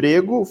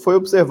desemprego foi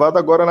observado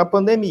agora na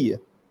pandemia.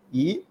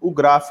 E o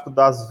gráfico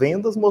das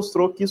vendas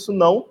mostrou que isso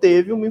não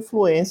teve uma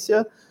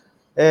influência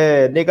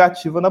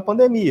negativa na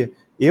pandemia.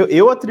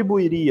 Eu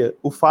atribuiria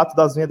o fato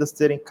das vendas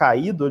terem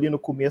caído ali no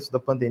começo da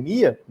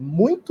pandemia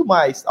muito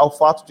mais ao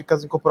fato de que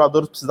as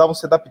incorporadoras precisavam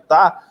se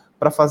adaptar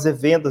para fazer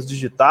vendas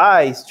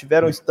digitais,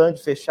 tiveram stand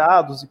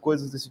fechados e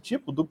coisas desse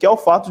tipo, do que ao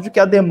fato de que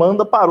a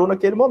demanda parou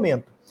naquele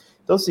momento.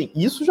 Então, assim,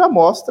 isso já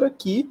mostra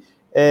que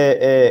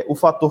o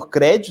fator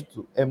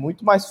crédito é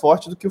muito mais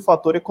forte do que o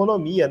fator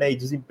economia, né? E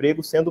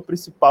desemprego sendo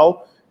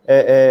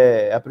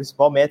a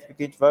principal métrica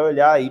que a gente vai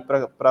olhar aí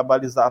para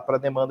balizar para a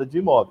demanda de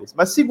imóveis.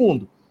 Mas,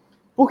 segundo,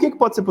 por que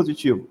pode ser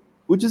positivo?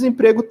 O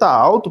desemprego está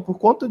alto por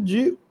conta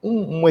de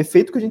um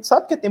efeito que a gente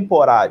sabe que é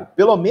temporário.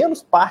 Pelo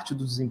menos parte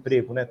do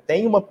desemprego, né?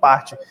 Tem uma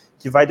parte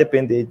que vai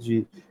depender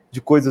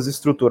de coisas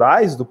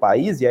estruturais do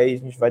país, e aí a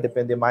gente vai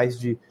depender mais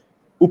de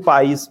o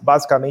país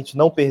basicamente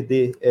não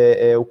perder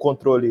o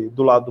controle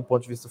do lado do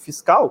ponto de vista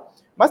fiscal,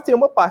 mas tem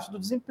uma parte do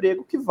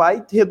desemprego que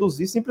vai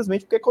reduzir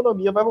simplesmente porque a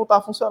economia vai voltar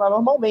a funcionar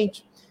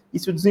normalmente. E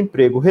se o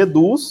desemprego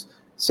reduz,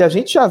 se a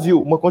gente já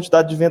viu uma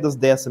quantidade de vendas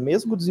dessa,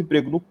 mesmo com o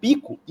desemprego no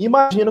pico,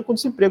 imagina com o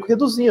desemprego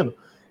reduzindo.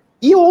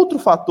 E outro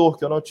fator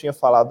que eu não tinha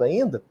falado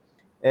ainda,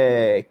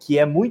 que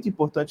é muito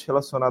importante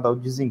relacionado ao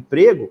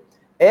desemprego,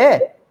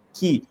 é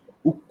que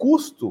o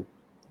custo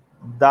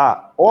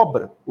da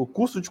obra, o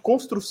custo de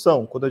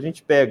construção, quando a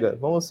gente pega,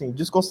 vamos assim,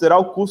 desconsiderar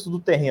o custo do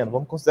terreno,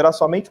 vamos considerar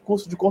somente o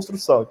custo de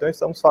construção. Então,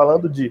 estamos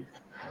falando de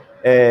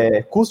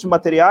custo de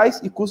materiais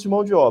e custo de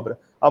mão de obra.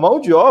 A mão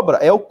de obra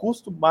é o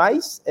custo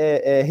mais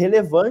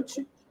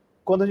relevante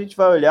quando a gente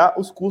vai olhar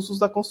os custos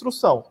da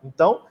construção.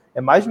 Então, é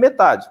mais de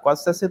metade,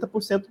 quase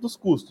 60% dos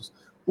custos.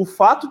 O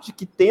fato de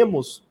que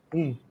temos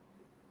um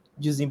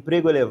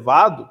desemprego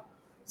elevado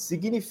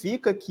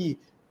significa que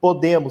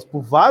podemos,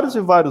 por vários e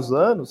vários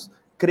anos,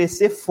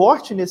 crescer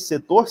forte nesse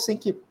setor sem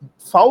que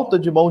falta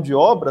de mão de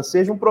obra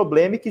seja um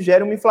problema e que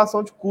gere uma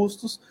inflação de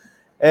custos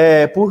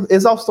por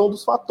exaustão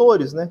dos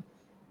fatores, né?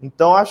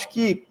 Então, acho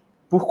que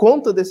por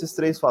conta desses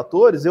 3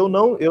 fatores, eu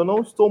não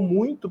estou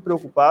muito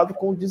preocupado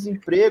com o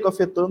desemprego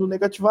afetando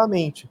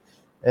negativamente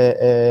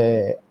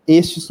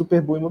este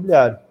superboom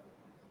imobiliário.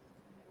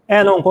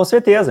 Não, com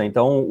certeza.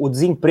 Então, o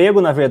desemprego,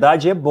 na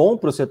verdade, é bom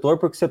para o setor,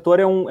 porque o setor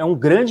é um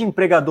grande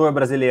empregador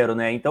brasileiro,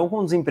 né? Então, com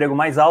o desemprego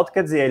mais alto,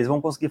 quer dizer, eles vão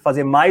conseguir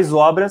fazer mais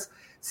obras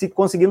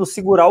conseguindo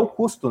segurar o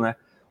custo, né?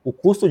 O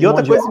custo de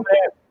mão de obra,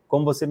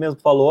 como você mesmo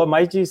falou, é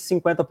mais de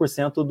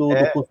 50% do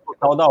custo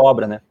total da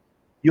obra, né?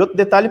 E outro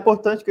detalhe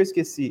importante que eu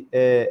esqueci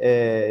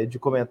de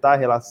comentar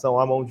em relação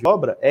à mão de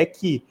obra é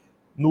que,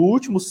 no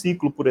último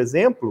ciclo, por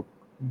exemplo,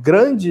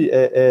 grande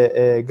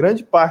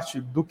parte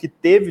do que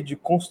teve de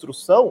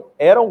construção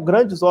eram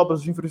grandes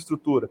obras de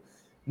infraestrutura.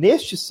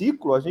 Neste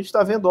ciclo, a gente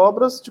está vendo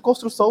obras de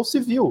construção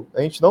civil, a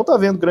gente não está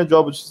vendo grande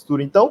obra de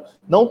infraestrutura, então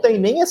não tem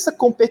nem essa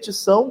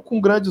competição com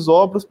grandes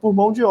obras por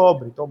mão de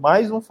obra. Então,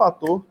 mais um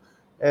fator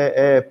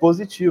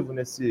positivo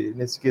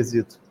nesse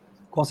quesito.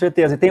 Com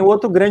certeza. E tem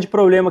outro grande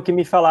problema que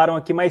me falaram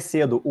aqui mais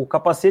cedo. O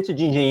capacete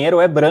de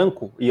engenheiro é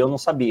branco, e eu não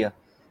sabia.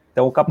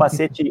 Então, o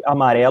capacete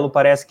amarelo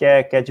parece que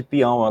é de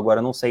peão.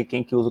 Agora, eu não sei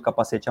quem que usa o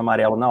capacete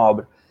amarelo na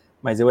obra,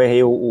 mas eu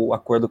errei a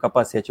cor do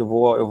capacete. Eu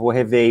vou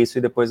rever isso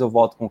e depois eu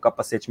volto com o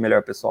capacete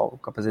melhor, pessoal, o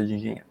capacete de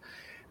engenheiro.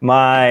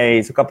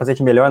 Mas o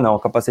capacete melhor não, o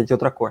capacete de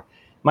outra cor.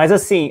 Mas,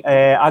 assim,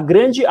 a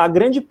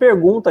grande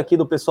pergunta aqui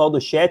do pessoal do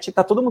chat,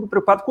 está todo mundo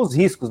preocupado com os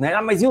riscos, né?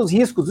 Mas e os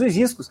riscos? Os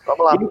riscos?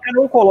 Vamos lá. Ele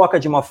não coloca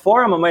de uma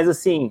forma, mas,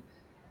 assim,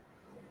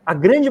 a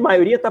grande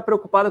maioria está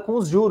preocupada com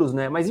os juros,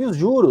 né? Mas e os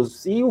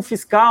juros? E o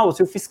fiscal?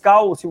 Se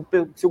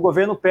o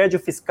governo perde o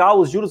fiscal,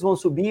 os juros vão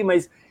subir,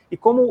 mas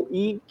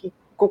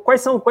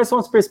quais são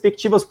as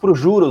perspectivas para os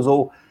juros?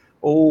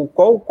 Ou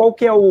qual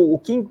que é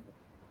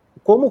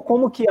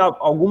como que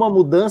alguma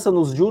mudança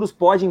nos juros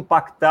pode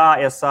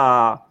impactar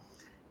essa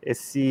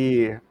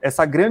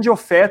grande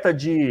oferta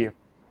de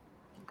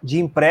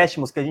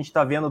empréstimos que a gente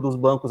está vendo dos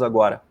bancos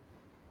agora?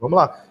 Vamos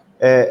lá.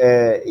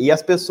 E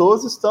as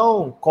pessoas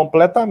estão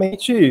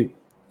completamente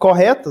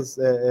corretas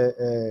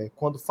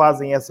quando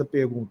fazem essa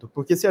pergunta.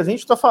 Porque se a gente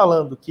está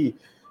falando que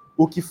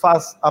o que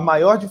faz a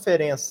maior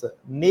diferença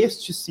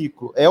neste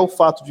ciclo é o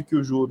fato de que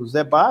os juros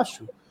é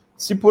baixo,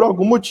 se por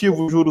algum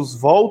motivo os juros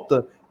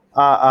volta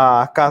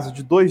a casa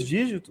de 2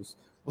 dígitos,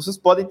 vocês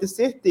podem ter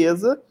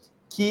certeza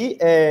que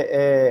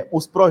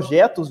os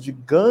projetos de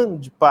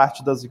grande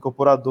parte das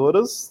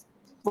incorporadoras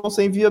vão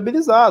ser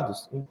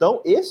inviabilizados.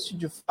 Então, este,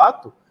 de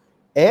fato,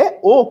 é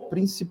o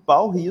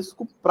principal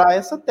risco para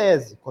essa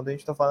tese. Quando a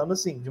gente está falando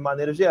assim, de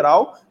maneira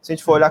geral, se a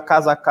gente for olhar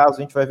caso a caso,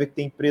 a gente vai ver que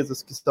tem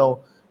empresas que estão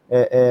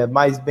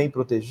mais bem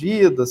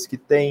protegidas, que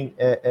têm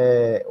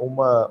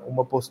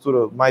uma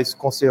postura mais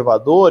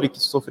conservadora e que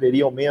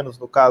sofreriam menos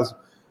no caso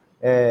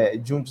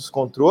de um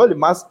descontrole,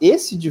 mas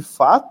esse, de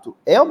fato,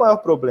 é o maior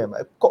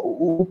problema.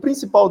 O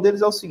principal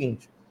deles é o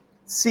seguinte: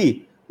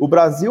 se o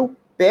Brasil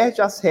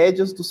perde as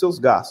rédeas dos seus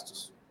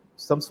gastos,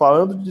 estamos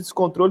falando de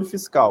descontrole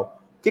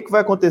fiscal, o que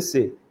vai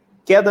acontecer?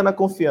 Queda na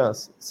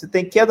confiança. Se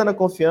tem queda na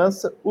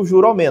confiança, o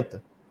juro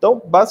aumenta.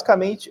 Então,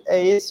 basicamente,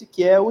 esse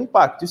que é o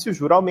impacto. E se o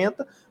juro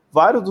aumenta,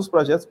 vários dos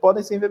projetos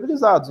podem ser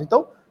inviabilizados.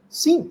 Então,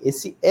 sim,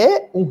 esse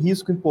é um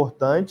risco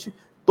importante.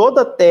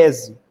 Toda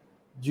tese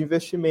de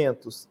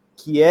investimentos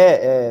que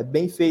é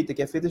bem feita,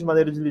 que é feita de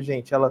maneira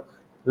diligente, ela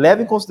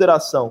leva em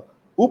consideração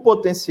o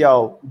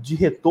potencial de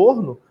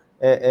retorno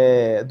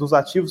dos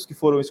ativos que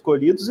foram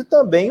escolhidos e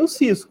também os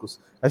riscos.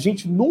 A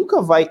gente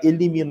nunca vai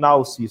eliminar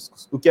os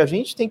riscos. O que a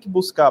gente tem que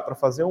buscar para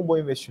fazer um bom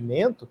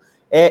investimento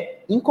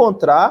é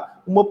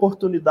encontrar uma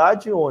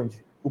oportunidade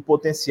onde o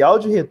potencial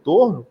de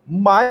retorno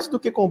mais do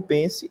que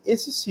compense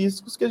esses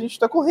riscos que a gente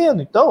está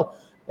correndo. Então,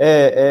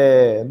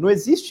 não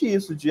existe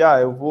isso de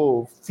eu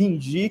vou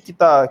fingir que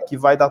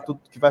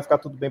vai ficar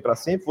tudo bem para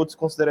sempre, vou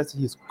desconsiderar esse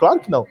risco. Claro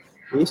que não.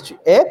 Este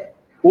é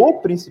o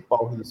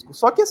principal risco.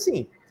 Só que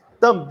assim,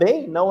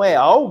 também não é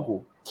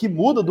algo que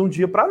muda de um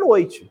dia para a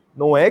noite.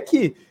 Não é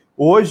que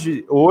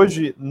hoje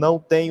não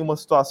tem uma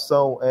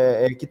situação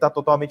que está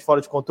totalmente fora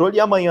de controle e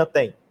amanhã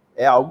tem.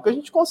 É algo que a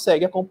gente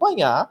consegue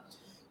acompanhar.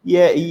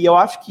 E eu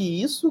acho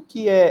que isso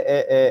que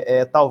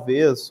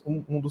talvez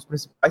um dos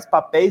principais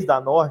papéis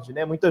da Nord,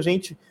 né? Muita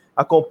gente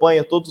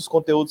acompanha todos os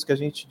conteúdos que a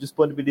gente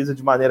disponibiliza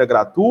de maneira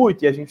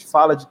gratuita e a gente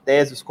fala de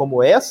teses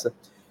como essa,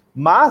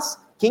 mas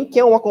quem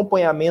quer um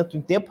acompanhamento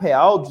em tempo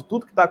real de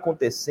tudo que está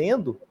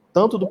acontecendo,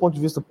 tanto do ponto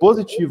de vista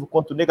positivo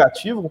quanto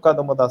negativo com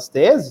cada uma das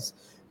teses,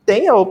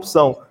 tem a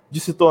opção de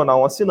se tornar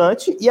um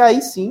assinante e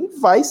aí sim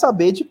vai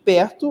saber de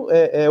perto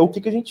o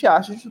que a gente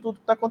acha de tudo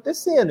que está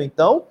acontecendo.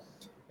 Então,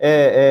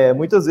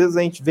 muitas vezes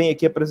a gente vem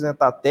aqui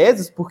apresentar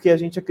teses porque a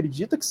gente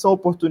acredita que são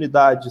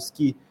oportunidades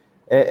que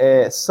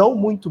são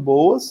muito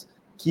boas,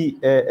 que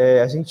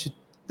a gente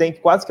tem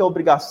quase que a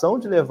obrigação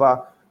de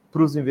levar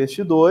para os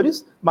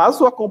investidores,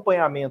 mas o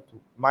acompanhamento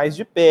mais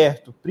de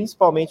perto,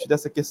 principalmente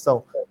dessa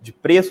questão de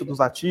preço dos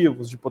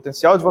ativos, de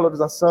potencial de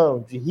valorização,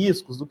 de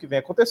riscos do que vem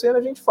acontecendo,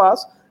 a gente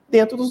faz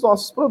dentro dos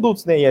nossos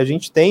produtos, né? E a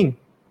gente tem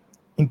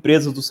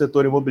empresas do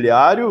setor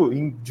imobiliário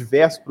em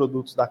diversos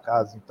produtos da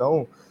casa.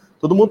 Então,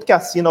 todo mundo que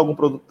assina algum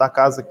produto da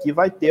casa aqui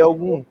vai ter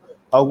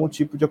algum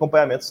tipo de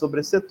acompanhamento sobre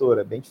esse setor.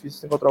 É bem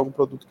difícil encontrar algum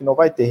produto que não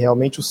vai ter.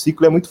 Realmente o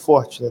ciclo é muito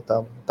forte, né?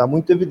 Tá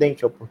muito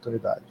evidente a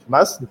oportunidade.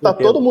 Mas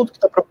todo mundo que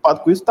está preocupado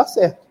com isso está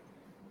certo.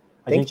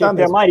 A gente ia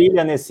ter a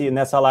Marília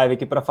nessa live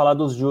aqui para falar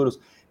dos juros.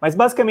 Mas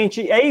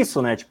basicamente é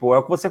isso, né? Tipo, é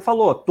o que você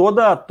falou.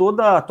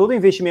 Todo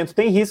investimento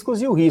tem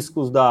riscos e o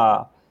risco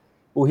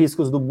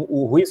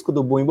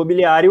do boom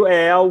imobiliário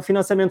é o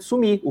financiamento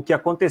sumir. O que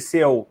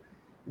aconteceu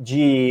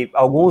de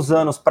alguns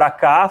anos para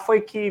cá foi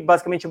que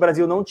basicamente o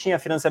Brasil não tinha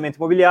financiamento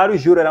imobiliário, o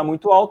juro era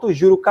muito alto, o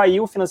juro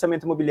caiu, o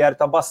financiamento imobiliário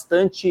está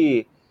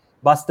bastante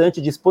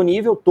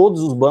disponível,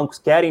 todos os bancos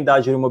querem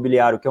dar juro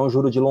imobiliário, que é um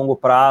juro de longo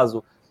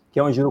prazo, que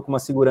é um juro com uma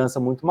segurança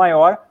muito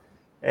maior.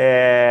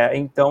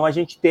 Então a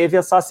gente teve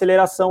essa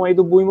aceleração aí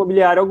do boom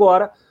imobiliário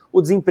agora.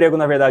 O desemprego,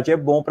 na verdade, é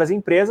bom para as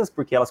empresas,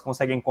 porque elas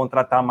conseguem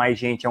contratar mais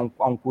gente a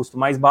um custo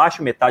mais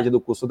baixo, metade do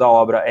custo da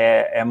obra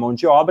é mão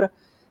de obra.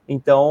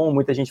 Então,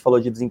 muita gente falou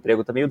de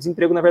desemprego também. O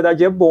desemprego, na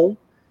verdade, é bom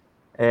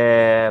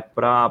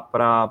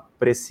para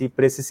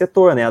esse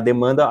setor, né? A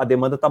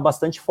demanda está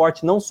bastante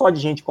forte, não só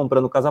de gente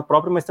comprando casa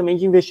própria, mas também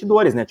de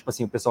investidores, né? Tipo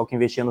assim, o pessoal que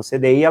investia no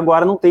CDI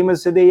agora não tem mais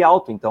o CDI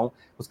alto. Então,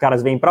 os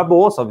caras vêm para a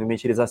Bolsa,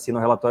 obviamente eles assinam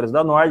relatórios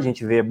da Nord, a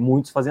gente vê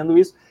muitos fazendo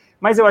isso,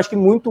 mas eu acho que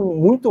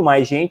muito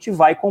mais gente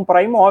vai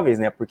comprar imóveis,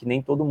 né? Porque nem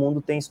todo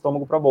mundo tem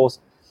estômago para a Bolsa.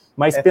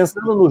 Mas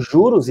pensando nos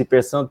juros e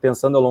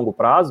pensando a longo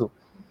prazo,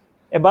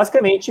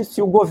 basicamente,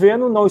 se o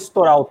governo não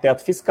estourar o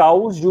teto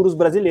fiscal, os juros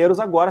brasileiros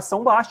agora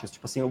são baixos.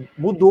 Tipo assim,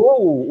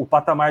 mudou o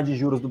patamar de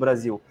juros do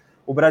Brasil.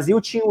 O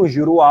Brasil tinha um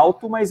juro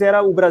alto, mas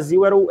o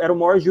Brasil era o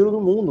maior juro do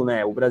mundo,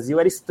 né? O Brasil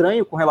era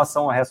estranho com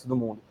relação ao resto do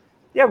mundo.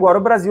 E agora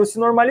o Brasil se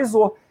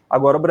normalizou.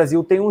 Agora o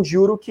Brasil tem um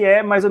juro que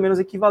é mais ou menos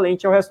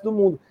equivalente ao resto do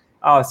mundo.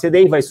 O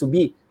CDI vai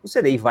subir? O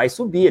CDI vai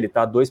subir, ele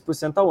está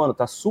 2% ao ano,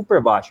 está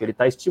super baixo. Ele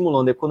está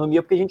estimulando a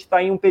economia porque a gente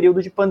está em um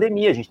período de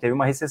pandemia, a gente teve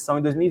uma recessão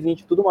em 2020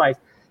 e tudo mais.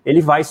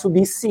 Ele vai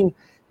subir sim.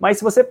 Mas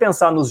se você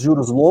pensar nos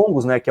juros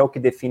longos, né, que é o que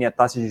define a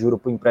taxa de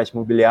juros para o empréstimo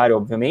imobiliário,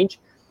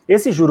 obviamente,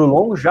 esse juro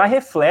longo já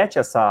reflete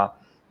essa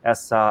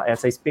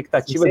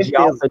expectativa de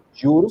alta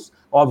de juros,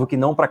 óbvio que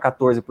não para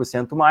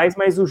 14% mais,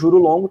 mas o juro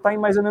longo está em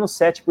mais ou menos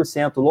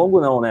 7%.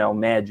 Longo não, né? O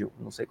médio,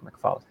 não sei como é que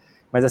fala.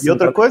 Mas, assim, e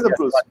outra coisa,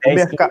 Bruce,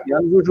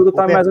 o juro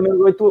está mais ou menos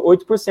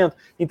 8%.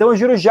 Então o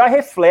juro já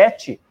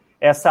reflete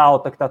essa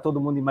alta que está todo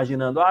mundo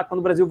imaginando.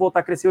 Quando o Brasil voltar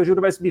a crescer, o juro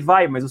vai subir,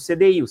 mas o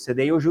CDI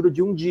é o juro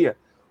de um dia.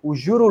 O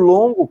juro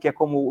longo, que é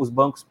como os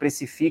bancos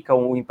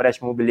precificam o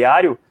empréstimo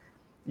imobiliário,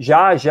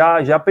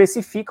 já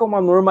precifica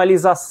uma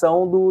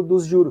normalização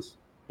dos juros.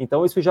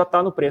 Então, isso já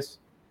está no preço.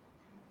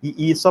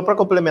 E só para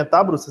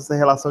complementar, Bruce, essa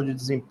relação de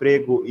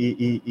desemprego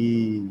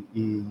e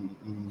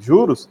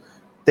juros,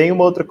 tem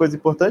uma outra coisa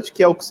importante,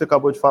 que é o que você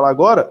acabou de falar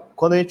agora.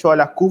 Quando a gente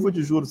olha a curva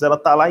de juros, ela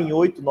está lá em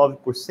 8%,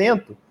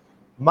 9%,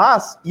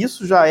 mas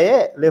isso já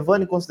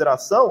levando em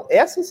consideração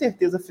essa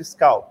incerteza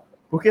fiscal.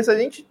 Porque se a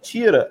gente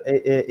tira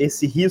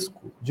esse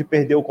risco de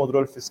perder o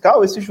controle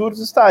fiscal, esse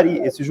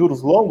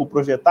juros longo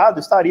projetado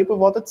estaria por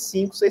volta de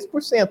 5%,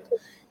 6%.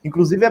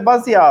 Inclusive é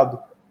baseado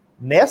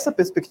nessa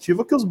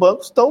perspectiva que os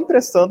bancos estão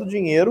emprestando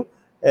dinheiro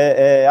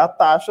a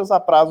taxas a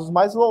prazos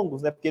mais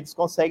longos, né? Porque eles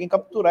conseguem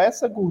capturar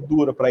essa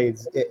gordura para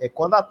eles.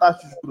 Quando a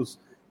taxa de juros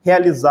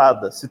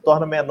realizada se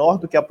torna menor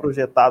do que a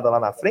projetada lá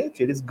na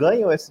frente, eles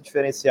ganham esse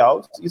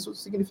diferencial, isso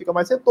significa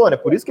mais retorno. É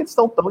por isso que eles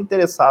estão tão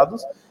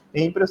interessados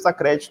em emprestar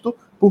crédito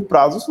por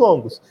prazos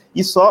longos.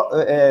 E só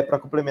para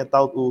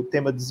complementar o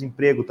tema de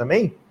desemprego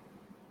também,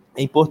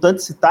 é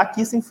importante citar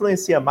que isso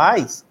influencia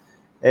mais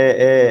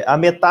a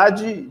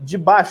metade de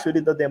baixo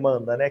ali da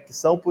demanda, né, que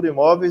são por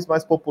imóveis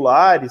mais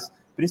populares,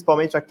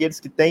 principalmente aqueles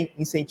que têm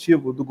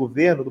incentivo do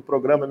governo, do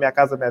programa Minha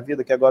Casa Minha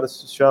Vida, que agora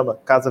se chama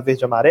Casa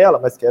Verde e Amarela,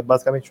 mas que é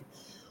basicamente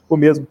o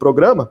mesmo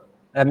programa.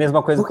 É a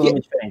mesma coisa com nome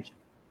diferente.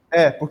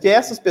 Porque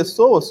essas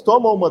pessoas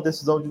tomam uma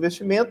decisão de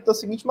investimento da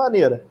seguinte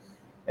maneira: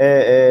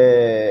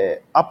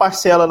 a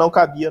parcela não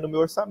cabia no meu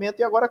orçamento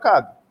e agora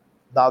cabe,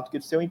 dado que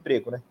eles têm um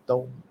emprego, né?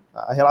 Então,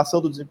 a relação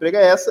do desemprego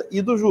é essa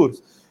e dos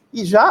juros.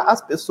 E já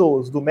as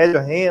pessoas do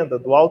média renda,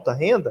 do alta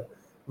renda,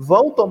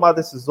 vão tomar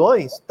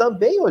decisões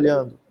também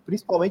olhando,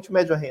 principalmente o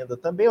média renda,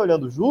 também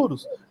olhando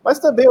juros, mas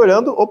também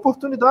olhando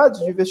oportunidades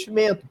de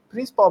investimento,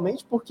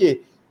 principalmente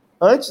porque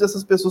Antes,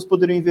 essas pessoas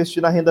poderiam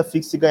investir na renda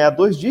fixa e ganhar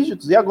 2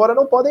 dígitos, e agora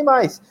não podem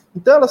mais.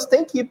 Então, elas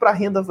têm que ir para a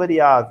renda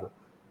variável.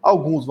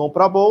 Alguns vão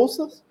para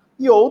bolsas,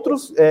 e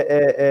outros,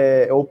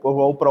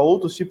 ou para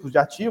outros tipos de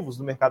ativos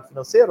no mercado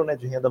financeiro, né,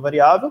 de renda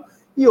variável,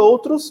 e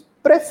outros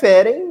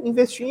preferem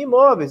investir em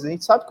imóveis. A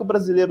gente sabe que o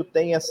brasileiro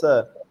tem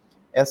essa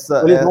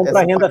eles vão para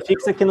a renda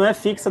fixa que não é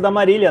fixa da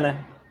Marília,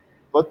 né?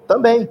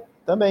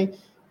 Também.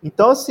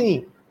 Então,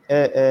 assim,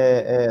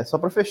 só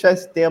para fechar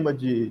esse tema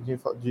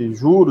de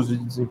juros e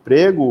de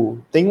desemprego,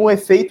 tem um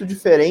efeito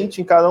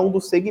diferente em cada um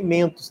dos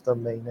segmentos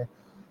também, né?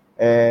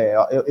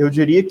 Eu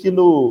diria que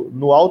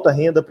no alta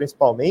renda,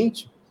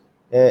 principalmente,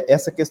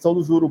 essa questão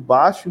do juro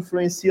baixo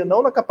influencia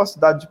não na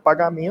capacidade de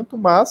pagamento,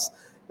 mas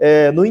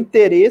no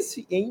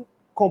interesse em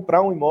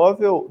comprar um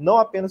imóvel, não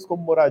apenas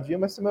como moradia,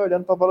 mas também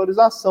olhando para a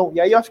valorização. E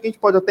aí eu acho que a gente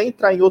pode até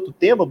entrar em outro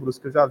tema, Bruce,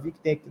 que eu já vi que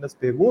tem aqui nas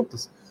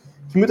perguntas,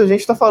 que muita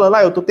gente está falando,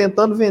 eu estou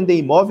tentando vender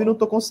imóvel e não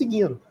estou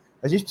conseguindo.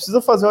 A gente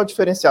precisa fazer uma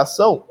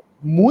diferenciação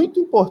muito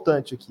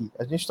importante aqui.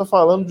 A gente está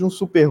falando de um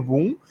super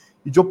boom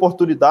e de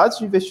oportunidades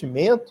de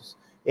investimentos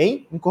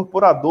em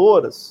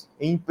incorporadoras,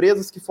 em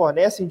empresas que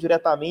fornecem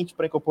diretamente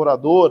para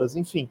incorporadoras,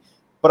 enfim,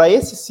 para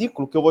esse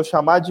ciclo que eu vou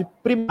chamar de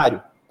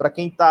primário, para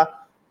quem está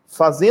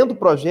fazendo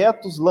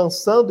projetos,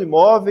 lançando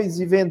imóveis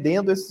e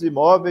vendendo esses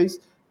imóveis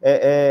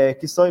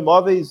que são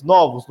imóveis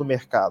novos no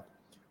mercado.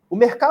 O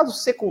mercado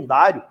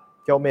secundário,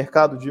 que é o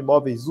mercado de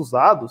imóveis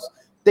usados,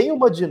 tem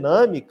uma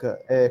dinâmica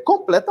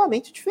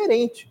completamente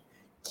diferente,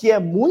 que é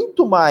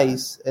muito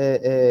mais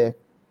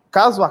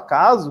caso a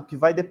caso, que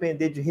vai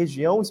depender de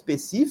região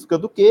específica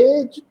do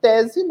que de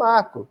tese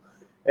macro.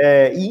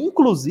 E,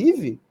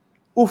 inclusive,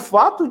 o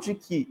fato de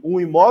que um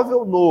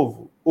imóvel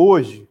novo,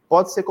 hoje,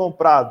 pode ser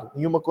comprado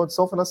em uma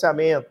condição de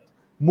financiamento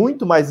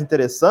muito mais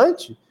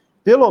interessante,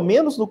 pelo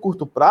menos no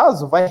curto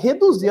prazo, vai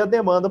reduzir a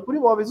demanda por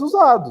imóveis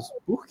usados,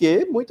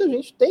 porque muita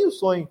gente tem o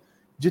sonho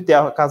de ter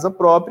a casa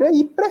própria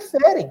e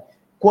preferem,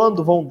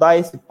 quando vão dar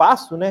esse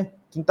passo, né?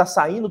 Quem está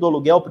saindo do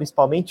aluguel,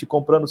 principalmente,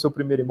 comprando o seu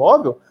primeiro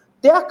imóvel,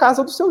 ter a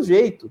casa do seu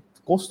jeito,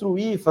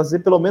 construir, fazer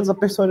pelo menos a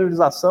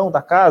personalização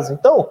da casa.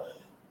 Então,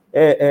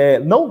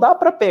 não dá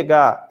para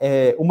pegar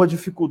uma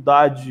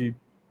dificuldade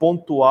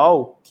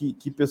pontual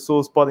que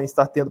pessoas podem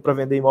estar tendo para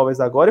vender imóveis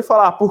agora e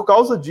falar, por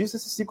causa disso,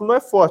 esse ciclo não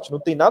é forte. Não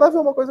tem nada a ver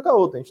uma coisa com a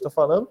outra. A gente está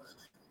falando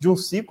de um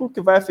ciclo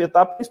que vai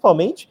afetar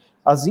principalmente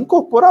as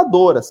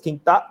incorporadoras, quem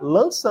está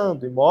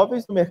lançando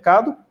imóveis no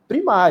mercado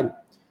primário.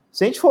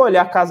 Se a gente for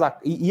olhar casa...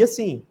 E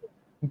assim,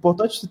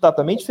 importante citar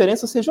também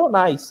diferenças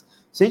regionais.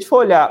 Se a gente for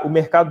olhar o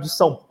mercado de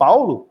São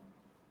Paulo,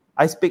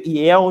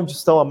 e é onde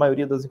estão a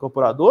maioria das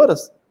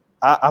incorporadoras,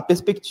 a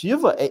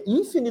perspectiva é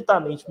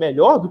infinitamente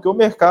melhor do que o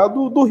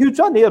mercado do Rio de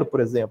Janeiro, por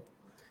exemplo.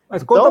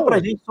 Mas conta pra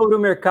gente sobre o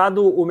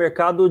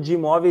mercado de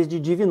imóveis de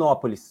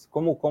Divinópolis.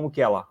 Como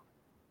que é lá?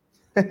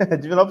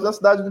 Divinópolis é uma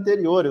cidade do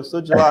interior, eu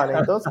sou de lá, né?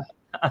 Então, assim,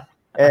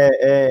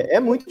 é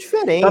muito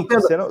diferente.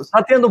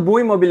 Tá tendo boom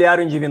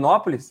imobiliário em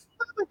Divinópolis?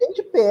 Nem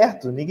de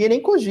perto, ninguém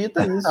nem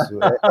cogita isso.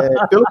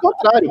 Pelo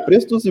contrário, o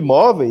preço dos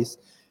imóveis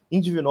em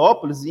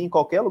Divinópolis e em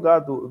qualquer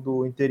lugar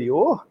do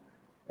interior,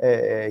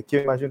 que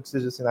eu imagino que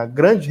seja assim, na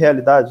grande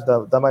realidade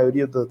da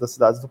maioria das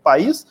cidades do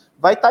país,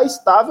 vai estar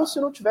estável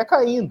se não estiver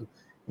caindo.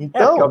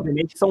 Então, porque,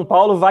 obviamente, São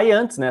Paulo vai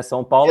antes, né?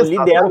 São Paulo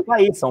lidera o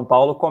país, São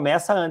Paulo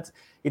começa antes.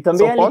 E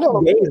também a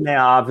liquidez, né?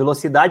 A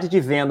velocidade de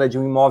venda de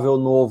um imóvel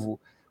novo,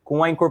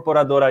 com a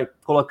incorporadora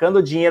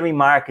colocando dinheiro em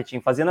marketing,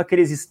 fazendo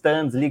aqueles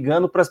stands,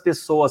 ligando para as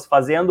pessoas,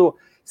 fazendo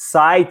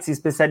sites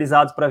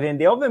especializados para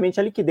vender, obviamente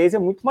a liquidez é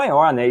muito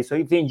maior, né? Isso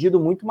aí vendido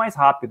muito mais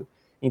rápido.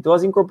 Então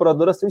as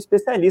incorporadoras são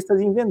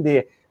especialistas em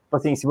vender.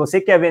 Assim, se você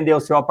quer vender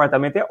o seu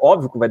apartamento, é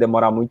óbvio que vai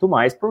demorar muito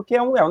mais, porque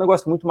é um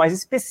negócio muito mais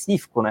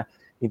específico, né?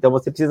 Então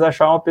você precisa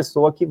achar uma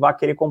pessoa que vá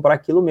querer comprar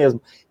aquilo mesmo.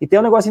 E tem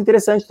um negócio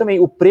interessante também,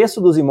 o preço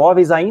dos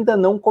imóveis ainda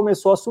não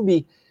começou a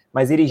subir,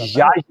 mas ele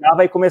já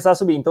vai começar a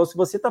subir. Então, se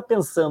você está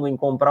pensando em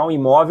comprar um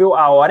imóvel,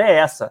 a hora é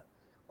essa.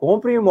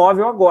 Compre um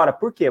imóvel agora.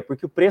 Por quê?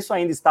 Porque o preço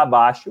ainda está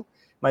baixo,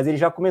 mas ele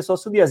já começou a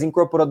subir. As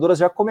incorporadoras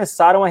já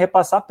começaram a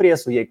repassar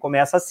preço. E aí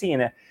começa assim,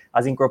 né?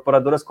 As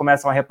incorporadoras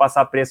começam a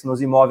repassar preço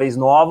nos imóveis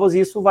novos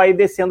e isso vai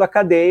descendo a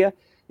cadeia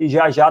e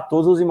já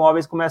todos os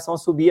imóveis começam a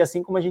subir,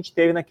 assim como a gente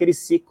teve naquele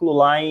ciclo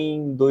lá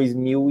em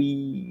 2000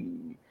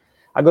 e...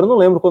 Agora eu não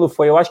lembro quando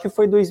foi, eu acho que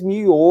foi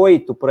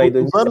 2008, por aí.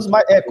 Os anos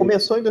mais,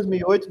 começou em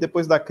 2008,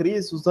 depois da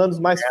crise, os anos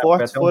mais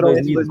fortes foram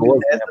em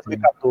 2010,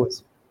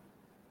 2014.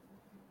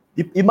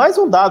 E mais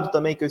um dado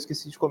também que eu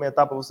esqueci de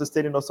comentar para vocês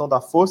terem noção da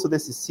força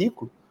desse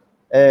ciclo,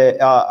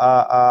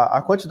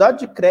 a quantidade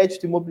de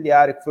crédito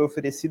imobiliário que foi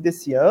oferecido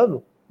esse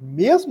ano,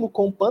 mesmo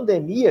com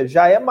pandemia,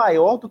 já é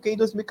maior do que em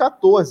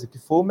 2014, que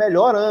foi o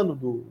melhor ano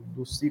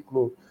do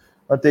ciclo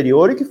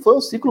anterior e que foi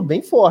um ciclo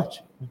bem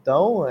forte.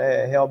 Então,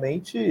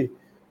 realmente...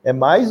 É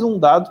mais um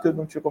dado que eu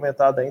não tinha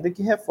comentado ainda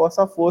que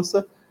reforça a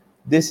força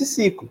desse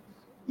ciclo.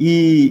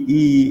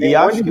 E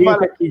acho que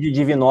vale aqui de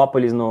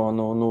Divinópolis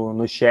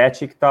no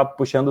chat que está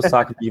puxando o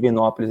saco de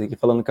Divinópolis aqui,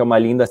 falando que é uma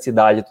linda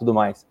cidade e tudo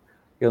mais.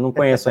 Eu não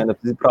conheço ainda,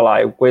 preciso ir para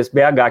lá. Eu conheço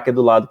BH, que é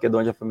do lado, que é de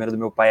onde a família do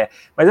meu pai é.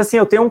 Mas assim,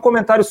 eu tenho um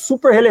comentário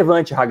super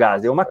relevante,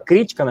 Ragazzi, é uma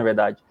crítica, na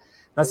verdade.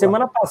 Na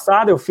semana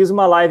passada, eu fiz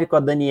uma live com a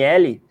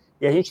Daniele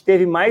e a gente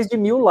teve mais de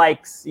 1.000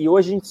 likes. E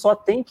hoje a gente só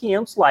tem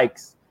 500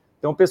 likes.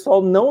 Então, o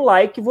pessoal não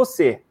like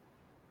você.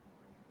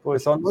 O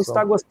pessoal não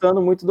está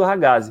gostando muito do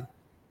Ragazzi.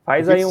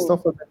 Faz aí um...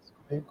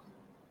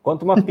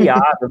 Conta uma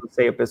piada, não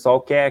sei. O pessoal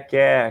quer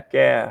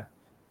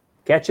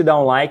te dar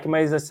um like,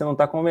 mas você não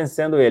está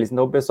convencendo eles.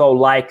 Então, pessoal,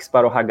 likes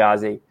para o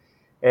Ragazzi aí.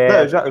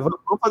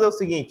 Vamos fazer o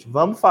seguinte,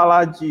 vamos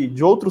falar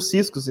de outros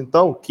ciscos,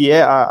 então, que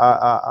é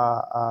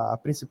a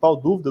principal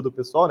dúvida do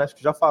pessoal, né? Acho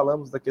que já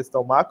falamos da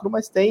questão macro,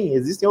 mas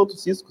existem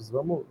outros ciscos.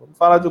 Vamos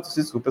falar de outros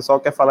ciscos. O pessoal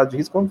quer falar de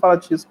risco, vamos falar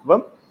de risco.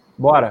 Vamos?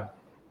 Bora.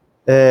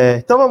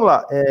 Então, vamos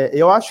lá.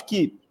 Eu acho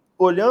que,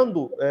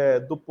 olhando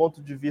do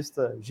ponto de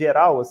vista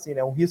geral, assim,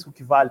 né, um risco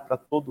que vale para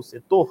todo o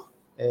setor,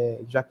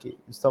 já que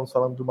estamos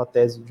falando de uma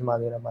tese de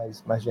maneira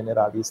mais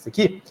generalista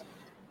aqui,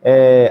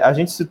 a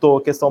gente citou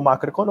a questão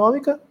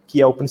macroeconômica,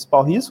 que é o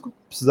principal risco,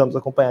 precisamos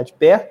acompanhar de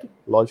perto,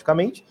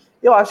 logicamente.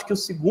 Eu acho que o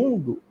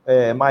segundo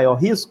maior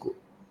risco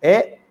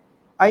é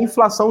a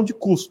inflação de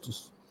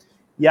custos.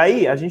 E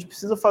aí a gente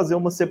precisa fazer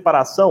uma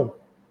separação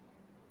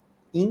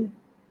em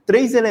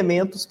 3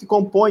 elementos que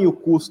compõem o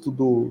custo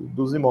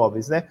dos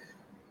imóveis, né?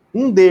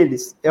 Um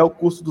deles é o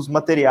custo dos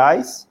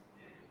materiais,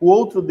 o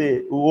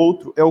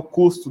outro é o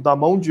custo da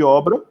mão de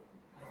obra,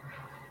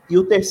 e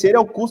o terceiro é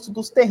o custo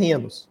dos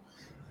terrenos.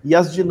 E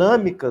as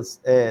dinâmicas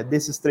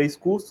desses 3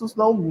 custos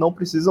não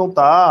precisam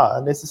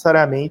estar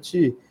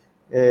necessariamente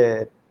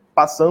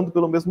passando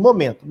pelo mesmo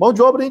momento. Mão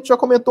de obra a gente já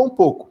comentou um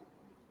pouco.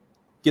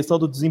 Questão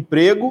do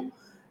desemprego,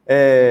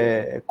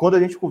 quando a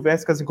gente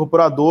conversa com as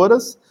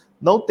incorporadoras,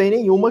 não tem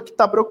nenhuma que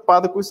está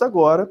preocupada com isso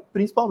agora,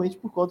 principalmente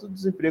por conta do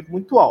desemprego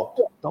muito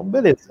alto. Então,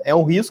 beleza. É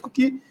um risco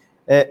que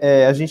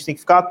a gente tem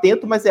que ficar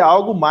atento, mas é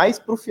algo mais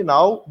para o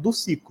final do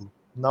ciclo,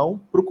 não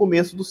para o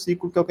começo do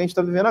ciclo, que é o que a gente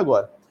está vivendo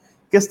agora.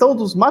 Questão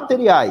dos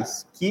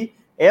materiais, que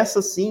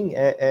essa sim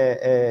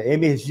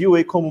emergiu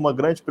aí como uma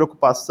grande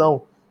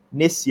preocupação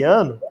nesse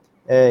ano,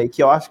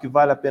 que eu acho que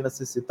vale a pena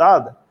ser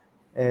citada,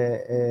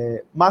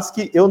 mas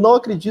que eu não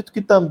acredito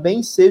que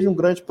também seja um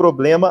grande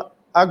problema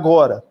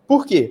agora.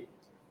 Por quê?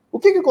 O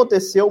que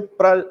aconteceu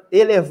para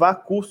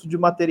elevar custo de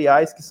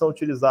materiais que são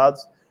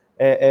utilizados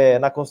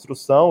na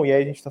construção? E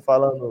aí a gente está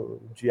falando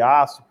de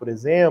aço, por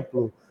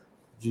exemplo,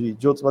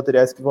 de outros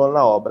materiais que vão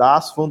na obra.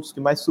 Aço foi um dos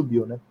que mais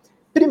subiu, né?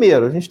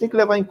 Primeiro, a gente tem que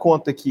levar em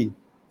conta que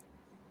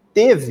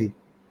teve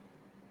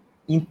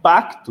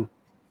impacto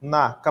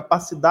na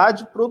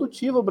capacidade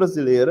produtiva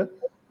brasileira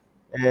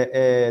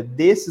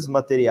desses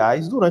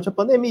materiais durante a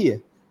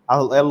pandemia.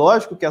 É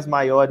lógico que as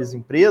maiores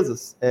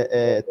empresas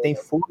têm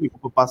fôlego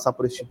para passar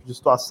por esse tipo de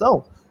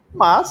situação,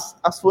 mas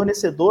as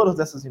fornecedoras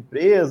dessas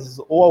empresas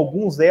ou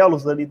alguns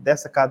elos ali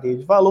dessa cadeia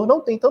de valor não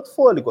têm tanto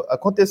fôlego.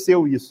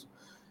 Aconteceu isso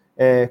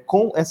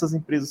com essas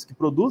empresas que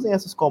produzem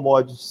essas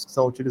commodities que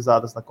são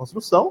utilizadas na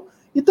construção,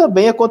 e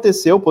também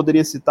aconteceu,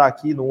 poderia citar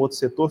aqui num outro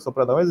setor, só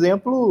para dar um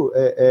exemplo,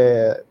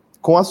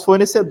 com as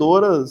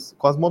fornecedoras,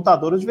 com as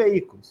montadoras de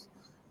veículos,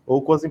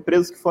 ou com as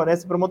empresas que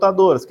fornecem para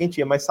montadoras. Quem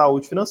tinha mais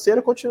saúde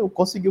financeira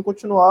conseguiu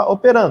continuar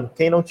operando.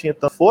 Quem não tinha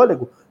tanto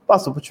fôlego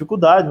passou por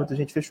dificuldade, muita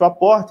gente fechou a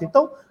porta.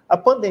 Então, a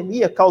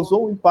pandemia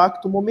causou um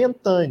impacto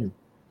momentâneo.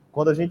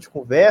 Quando a gente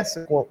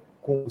conversa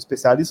com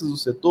especialistas do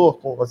setor,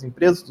 com as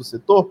empresas do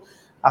setor,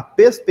 a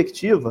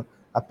perspectiva,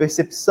 a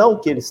percepção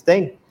que eles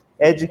têm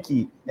é de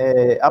que,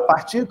 a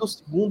partir do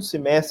segundo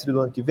semestre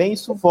do ano que vem,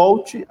 isso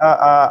volte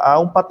a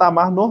um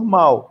patamar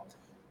normal.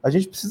 A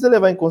gente precisa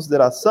levar em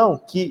consideração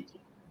que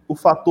o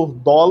fator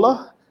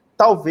dólar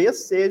talvez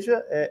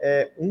seja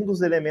um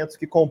dos elementos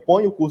que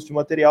compõem o custo de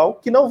material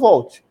que não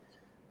volte,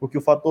 porque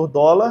o fator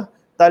dólar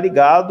está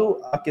ligado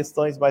a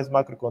questões mais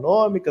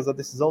macroeconômicas, a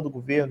decisão do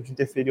governo de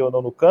interferir ou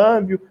não no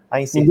câmbio, a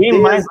incerteza.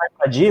 Ninguém mais vai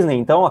para a Disney,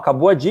 então?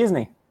 Acabou a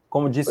Disney?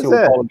 Como disse o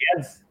Paulo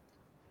Guedes?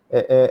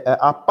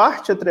 A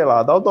parte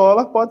atrelada ao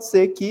dólar pode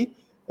ser que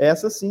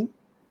essa sim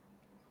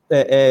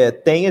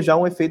tenha já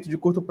um efeito de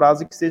curto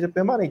prazo e que seja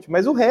permanente,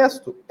 mas o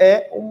resto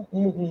é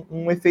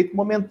um efeito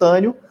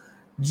momentâneo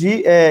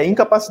de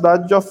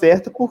incapacidade de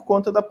oferta por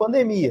conta da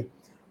pandemia.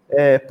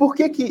 Por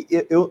que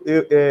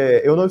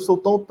eu não estou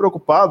tão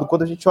preocupado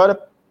quando a gente olha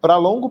para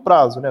longo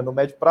prazo, né? No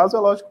médio prazo é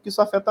lógico que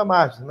isso afeta a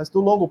margem, mas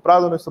no longo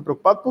prazo eu não estou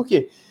preocupado. Por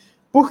quê?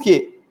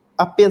 Porque,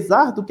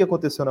 apesar do que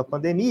aconteceu na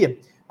pandemia,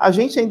 a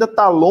gente ainda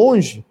está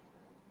longe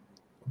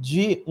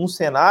de um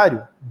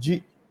cenário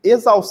de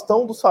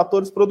exaustão dos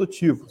fatores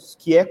produtivos,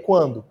 que é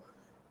quando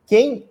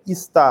quem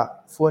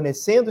está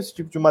fornecendo esse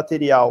tipo de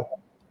material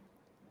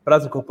para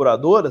as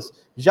incorporadoras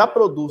já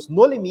produz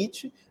no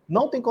limite,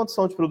 não tem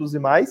condição de produzir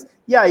mais,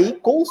 e aí,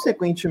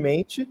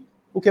 consequentemente,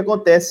 o que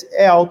acontece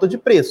é alta de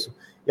preço.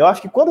 Eu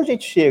acho que quando a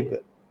gente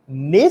chega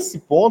nesse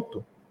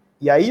ponto,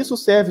 e aí isso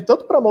serve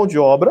tanto para mão de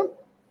obra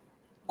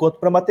quanto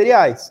para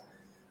materiais,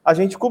 a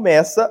gente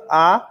começa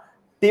a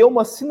ter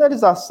uma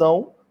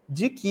sinalização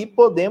de que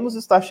podemos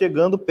estar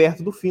chegando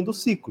perto do fim do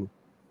ciclo.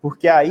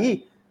 Porque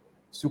aí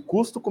se o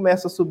custo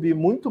começa a subir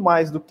muito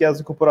mais do que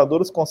as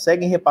incorporadoras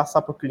conseguem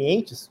repassar para os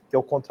clientes, que é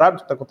o contrário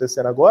do que está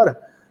acontecendo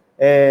agora,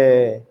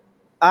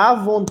 a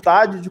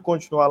vontade de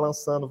continuar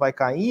lançando vai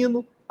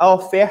caindo, a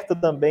oferta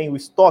também, o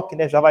estoque,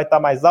 né, já vai estar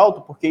mais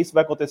alto, porque isso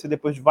vai acontecer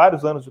depois de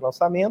vários anos de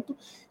lançamento.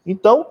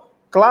 Então,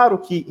 claro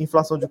que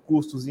inflação de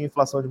custos e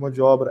inflação de mão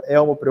de obra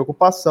é uma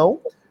preocupação,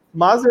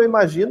 mas eu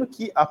imagino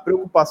que a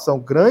preocupação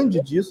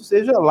grande disso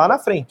seja lá na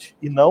frente,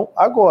 e não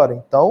agora.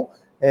 Então,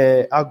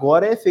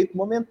 agora é efeito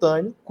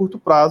momentâneo, curto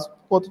prazo,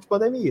 por conta de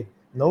pandemia.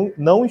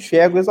 Não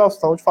enxergo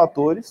exaustão de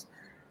fatores,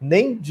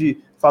 nem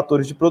de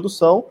fatores de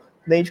produção,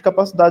 nem de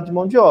capacidade de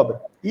mão de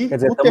obra. E quer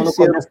dizer, estamos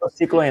no começo do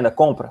ciclo ainda,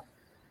 compra.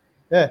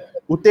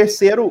 O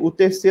terceiro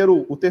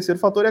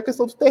fator é a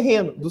questão dos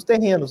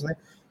terrenos, né?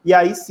 E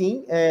aí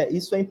sim,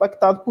 isso é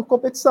impactado por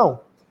competição.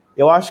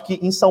 Eu acho que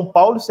em São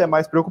Paulo isso é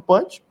mais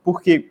preocupante,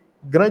 porque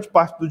grande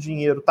parte do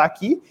dinheiro está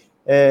aqui.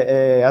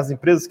 As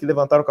empresas que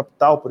levantaram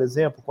capital, por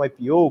exemplo, com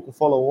IPO, com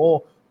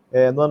follow-on,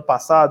 no ano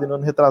passado e no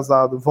ano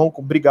retrasado, vão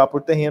brigar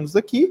por terrenos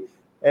aqui.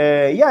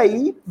 E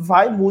aí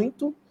vai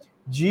muito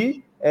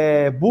de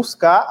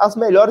buscar as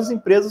melhores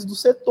empresas do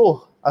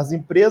setor. As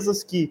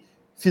empresas que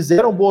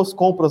fizeram boas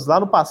compras lá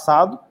no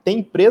passado, tem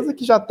empresa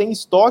que já tem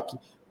estoque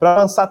para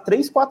lançar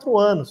 3, 4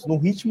 anos, num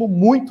ritmo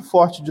muito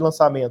forte de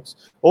lançamentos.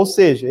 Ou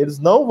seja, eles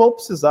não vão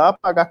precisar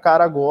pagar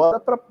caro agora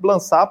para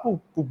lançar por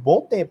um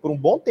bom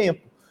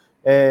tempo.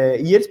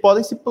 E eles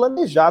podem se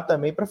planejar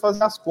também para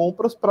fazer as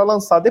compras para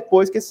lançar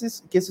depois que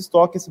esse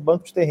estoque, esse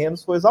banco de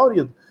terrenos for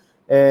exaurido.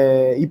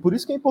 E por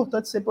isso que é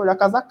importante sempre olhar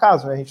caso a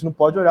caso, né? A gente não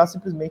pode olhar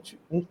simplesmente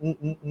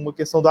uma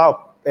questão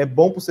é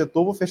bom para o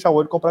setor, vou fechar o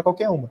olho e comprar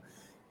qualquer uma.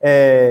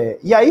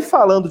 E aí,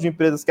 falando de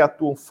empresas que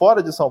atuam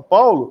fora de São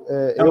Paulo,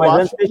 eu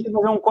acho deixa eu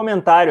fazer um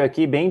comentário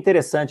aqui bem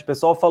interessante. O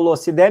pessoal falou,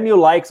 se der 1000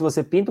 likes,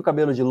 você pinta o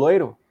cabelo de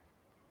loiro?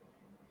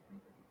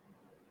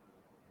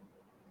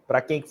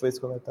 Para quem que foi esse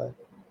comentário?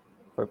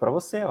 Foi para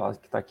você, ó,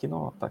 que tá aqui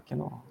no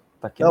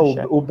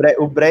chat.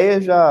 O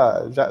Breia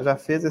já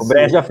fez esse... O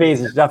Breia já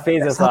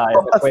fez essa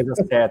coisa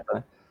certa,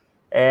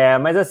 né?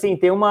 Mas assim,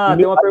 tem uma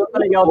pergunta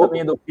legal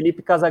também do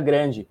Felipe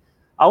Casagrande.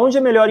 Aonde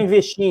é melhor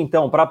investir,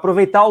 então, para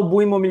aproveitar o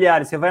boom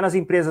imobiliário? Você vai nas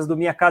empresas do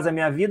Minha Casa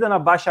Minha Vida, na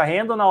baixa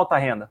renda ou na alta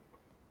renda?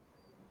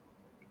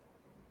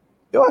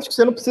 Eu acho que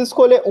você não precisa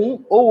escolher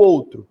um ou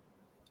outro.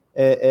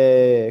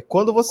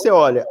 Quando você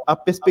olha a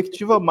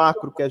perspectiva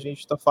macro que a gente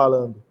está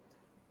falando,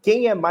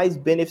 quem é mais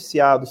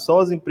beneficiado são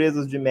as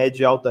empresas de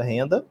média e alta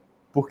renda,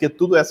 porque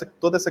toda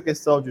essa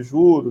questão de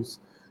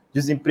juros,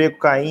 desemprego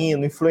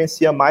caindo,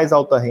 influencia mais a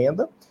alta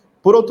renda.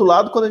 Por outro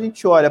lado, quando a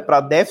gente olha para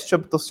déficit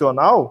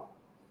habitacional,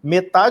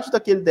 metade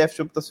daquele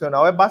déficit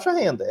habitacional é baixa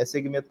renda, é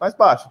segmento mais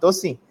baixo. Então,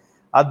 assim,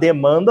 a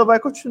demanda vai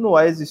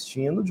continuar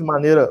existindo de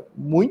maneira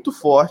muito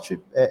forte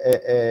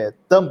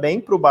também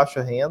para o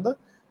baixa renda.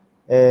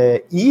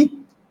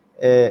 E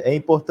é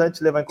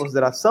importante levar em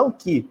consideração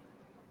que,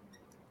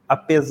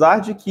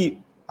 apesar de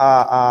que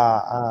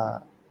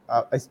a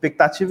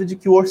expectativa de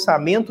que o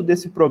orçamento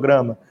desse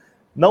programa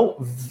não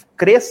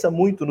cresça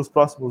muito nos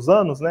próximos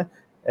anos, né?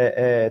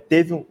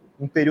 Teve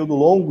um período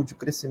longo de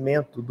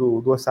crescimento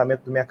do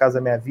orçamento do Minha Casa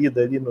Minha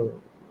Vida ali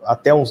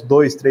até uns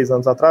 2, 3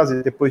 anos atrás,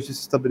 e depois disso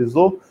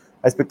estabilizou.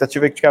 A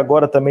expectativa é que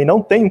agora também não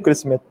tem um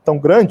crescimento tão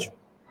grande.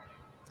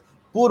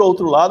 Por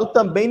outro lado,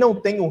 também não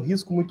tem um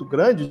risco muito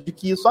grande de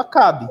que isso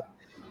acabe,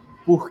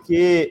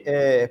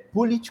 porque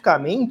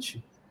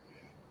politicamente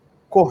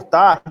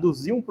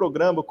reduzir um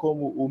programa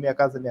como o Minha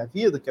Casa Minha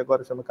Vida, que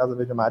agora chama Casa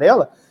Verde e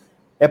Amarela,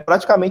 é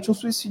praticamente um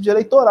suicídio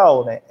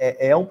eleitoral, né?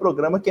 É um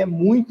programa que é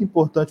muito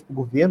importante para o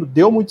governo,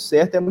 deu muito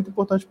certo, é muito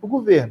importante para o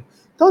governo.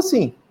 Então,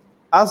 assim,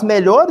 as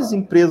melhores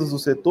empresas do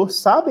setor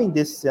sabem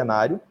desse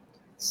cenário,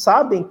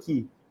 sabem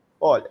que,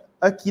 olha,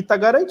 aqui está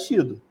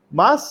garantido,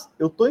 mas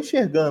eu estou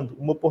enxergando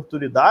uma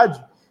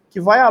oportunidade que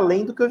vai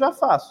além do que eu já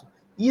faço.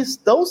 E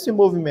estão se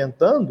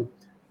movimentando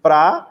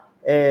para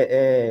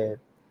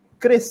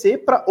crescer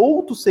para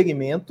outros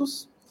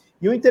segmentos.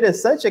 E o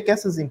interessante é que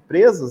essas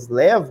empresas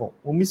levam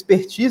uma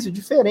expertise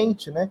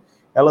diferente, né?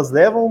 Elas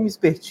levam uma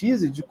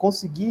expertise de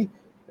conseguir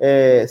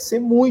ser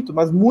muito,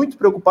 mas muito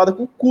preocupada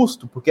com o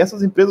custo, porque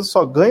essas empresas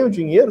só ganham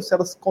dinheiro se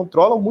elas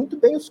controlam muito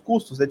bem os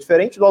custos. É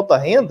diferente do alta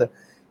renda,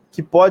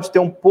 que pode ter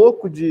um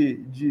pouco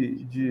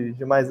de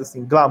mais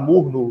assim,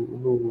 glamour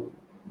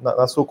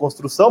na sua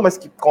construção, mas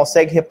que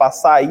consegue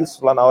repassar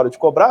isso lá na hora de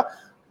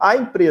cobrar. A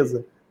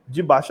empresa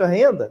de baixa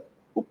renda,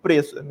 o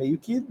preço é meio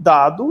que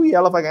dado e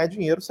ela vai ganhar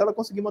dinheiro se ela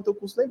conseguir manter o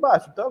custo lá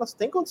embaixo. Então, elas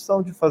têm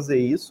condição de fazer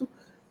isso,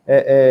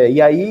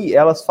 e aí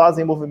elas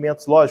fazem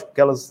movimentos, lógico,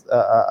 que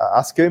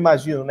as que eu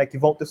imagino, né, que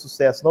vão ter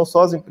sucesso, não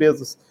só as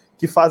empresas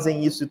que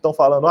fazem isso e estão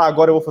falando,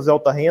 agora eu vou fazer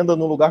alta renda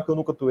num lugar que eu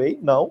nunca atuei,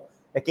 não.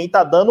 É quem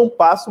está dando um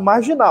passo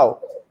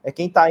marginal, é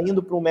quem está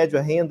indo para um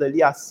média renda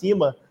ali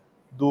acima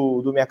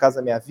do Minha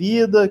Casa Minha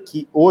Vida,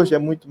 que hoje é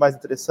muito mais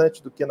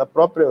interessante do que no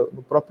próprio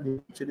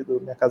limite ali do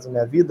Minha Casa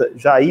Minha Vida,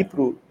 já ir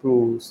para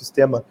o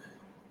sistema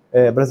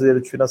brasileiro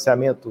de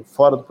financiamento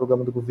fora do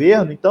programa do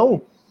governo.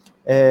 Então,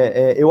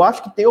 eu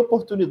acho que tem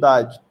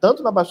oportunidade,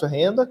 tanto na baixa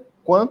renda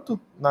quanto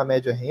na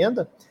média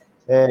renda,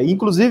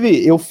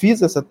 Inclusive, eu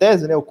fiz essa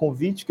tese, né? O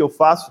convite que eu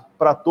faço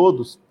para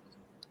todos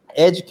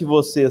é de que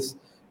vocês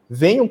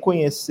venham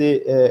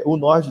conhecer o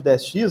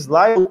Nord10X.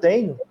 Lá eu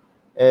tenho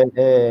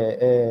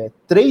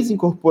 3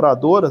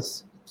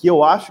 incorporadoras que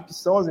eu acho que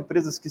são as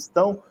empresas que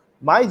estão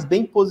mais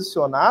bem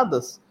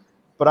posicionadas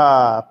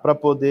para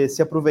poder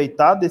se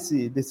aproveitar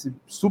desse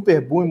super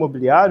boom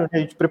imobiliário. A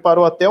gente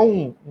preparou até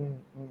um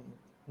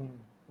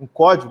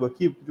código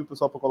aqui, pediu o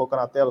pessoal para colocar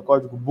na tela, o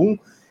código BOOM,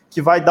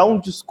 que vai dar um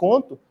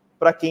desconto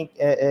para quem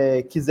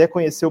quiser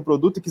conhecer o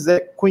produto e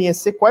quiser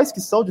conhecer quais que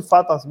são, de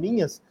fato, as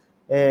minhas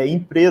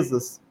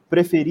empresas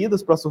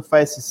preferidas para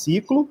surfar esse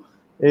ciclo.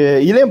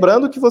 E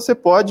lembrando que você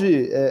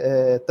pode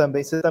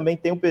você também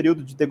tem um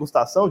período de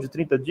degustação de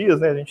 30 dias,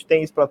 né? A gente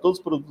tem isso para todos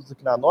os produtos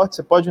aqui na Norte.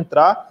 Você pode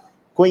entrar,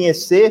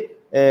 conhecer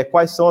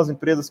quais são as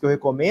empresas que eu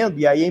recomendo,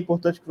 e aí é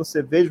importante que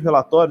você veja o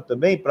relatório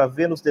também, para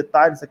ver nos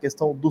detalhes a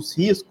questão dos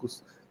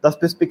riscos, das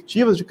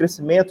perspectivas de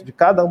crescimento de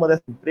cada uma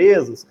dessas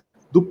empresas,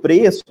 do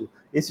preço,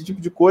 esse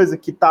tipo de coisa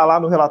que está lá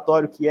no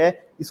relatório, que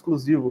é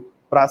exclusivo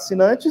para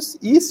assinantes.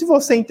 E se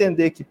você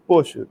entender que,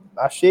 poxa,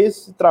 achei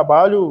esse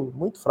trabalho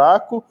muito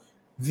fraco,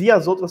 vi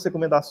as outras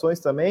recomendações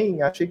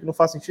também, achei que não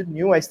faz sentido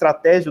nenhum, a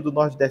estratégia do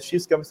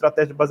Nord10X, que é uma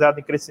estratégia baseada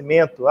em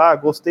crescimento,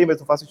 gostei, mas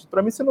não faz sentido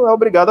para mim, você não é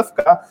obrigado a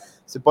ficar.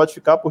 Você pode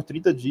ficar por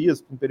 30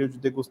 dias, por um período de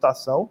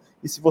degustação,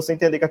 e se você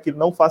entender que aquilo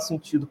não faz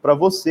sentido para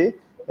você,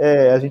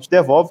 a gente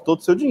devolve todo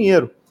o seu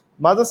dinheiro.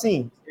 Mas,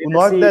 assim, o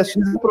Nord10X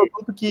é um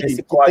produto que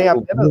tem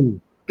apenas... Boom.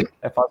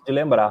 É fácil de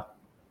lembrar.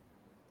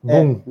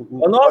 Boom.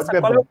 Nossa,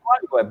 qual é o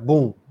código? É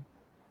Boom.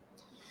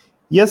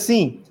 E,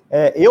 assim,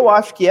 eu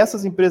acho que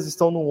essas empresas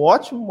estão num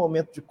ótimo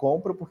momento de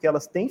compra, porque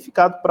elas têm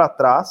ficado para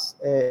trás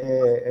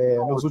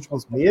nos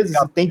últimos meses,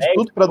 e tem de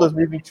tudo para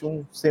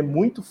 2021 ser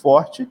muito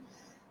forte.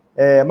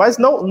 Mas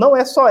não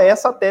é só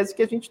essa tese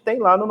que a gente tem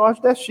lá no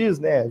Nord10X,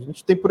 né? A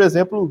gente tem, por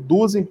exemplo,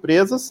 2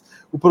 empresas,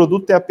 o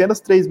produto tem apenas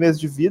 3 meses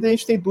de vida, e a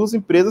gente tem 2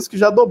 empresas que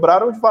já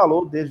dobraram de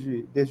valor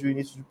desde o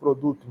início do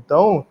produto.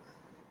 Então,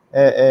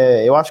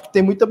 eu acho que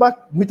tem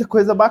muita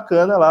coisa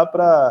bacana lá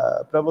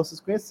para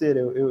vocês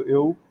conhecerem.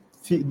 Eu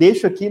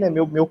deixo aqui, né,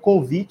 meu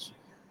convite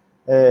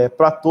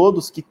para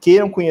todos que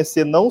queiram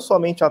conhecer não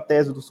somente a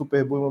tese do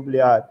Superboom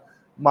Imobiliário,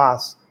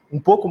 mas um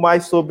pouco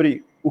mais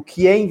sobre o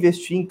que é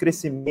investir em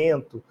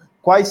crescimento,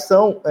 quais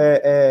são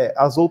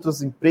as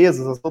outras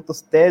empresas, as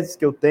outras teses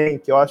que eu tenho,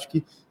 que eu acho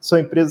que são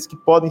empresas que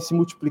podem se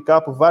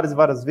multiplicar por várias e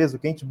várias vezes. O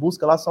que a gente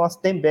busca lá são as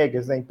 10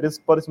 baggers, né? Empresas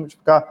que podem se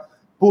multiplicar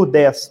por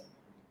 10.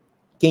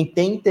 Quem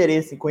tem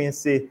interesse em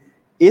conhecer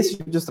esse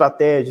tipo de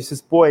estratégia, se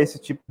expor a esse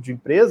tipo de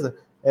empresa,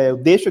 eu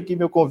deixo aqui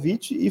meu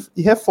convite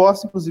e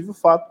reforço, inclusive, o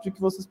fato de que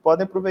vocês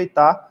podem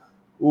aproveitar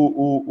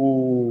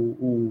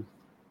o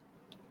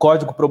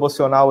código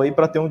promocional aí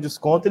para ter um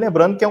desconto, e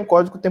lembrando que é um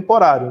código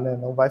temporário, né?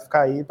 Não vai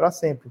ficar aí para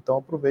sempre. Então,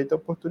 aproveita a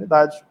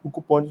oportunidade, o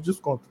cupom de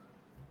desconto.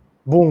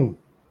 Boom!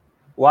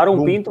 O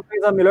Aaron Pinto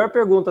fez a melhor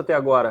pergunta até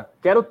agora.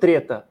 Quero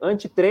treta.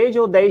 Anti-trade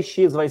ou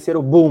 10X vai ser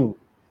o boom?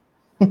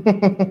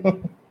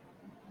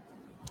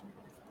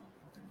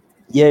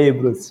 E aí,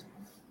 Bruce?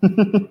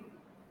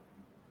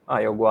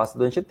 Eu gosto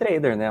do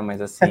anti-trader, né?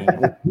 Mas assim,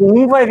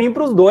 um vai vir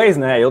para os dois,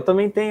 né? Eu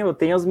também tenho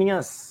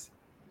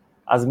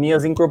as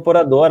minhas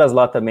incorporadoras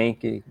lá também,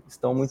 que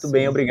estão muito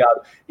bem,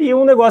 obrigado. E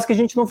um negócio que a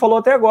gente não falou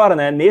até agora,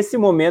 né? Nesse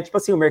momento, tipo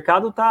assim, o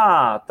mercado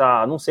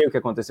tá não sei o que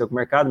aconteceu com o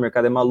mercado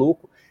é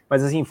maluco,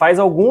 mas assim, faz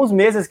alguns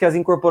meses que as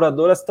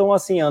incorporadoras estão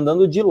assim,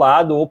 andando de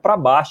lado ou para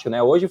baixo,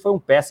 né? Hoje foi um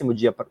péssimo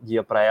dia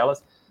para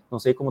elas, não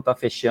sei como tá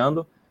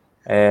fechando,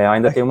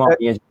 ainda tem uma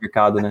linha de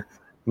mercado, né?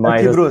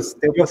 Mas aqui, Bruce,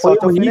 tem o pessoal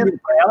horrível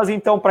para elas,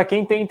 então, para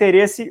quem tem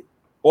interesse,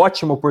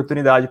 ótima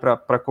oportunidade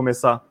para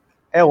começar.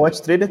 O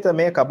anti-trader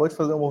também acabou de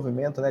fazer um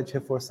movimento, né, de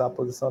reforçar a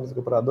posição dos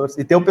incorporadores.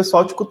 E tem um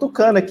pessoal te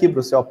cutucando aqui,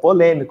 Bruce,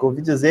 polêmico.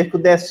 Ouvi dizer que o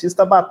 10X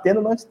está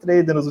batendo no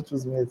anti-trader nos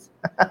últimos meses.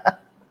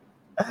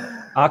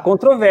 Há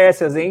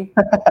controvérsias, hein?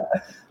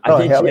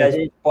 A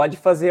gente pode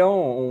fazer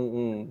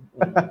um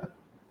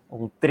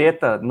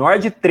treta,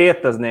 Nord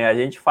tretas, né? A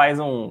gente faz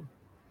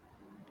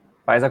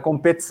a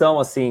competição,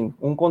 assim,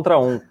 1 contra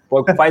 1.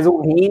 Faz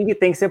um ringue,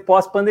 tem que ser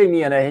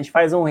pós-pandemia, né? A gente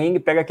faz um ringue,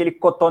 pega aquele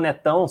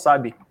cotonetão,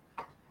 sabe?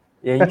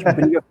 E a gente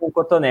briga com o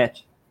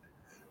cotonete.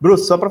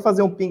 Bruce, só para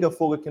fazer um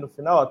pinga-fogo aqui no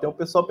final, tem um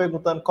pessoal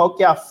perguntando qual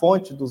que é a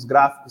fonte dos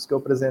gráficos que eu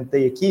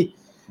apresentei aqui.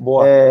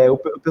 Boa.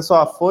 O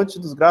pessoal, a fonte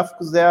dos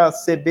gráficos é a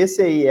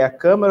CBCI, é a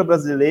Câmara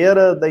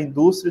Brasileira da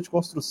Indústria de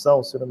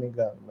Construção, se eu não me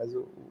engano. Mas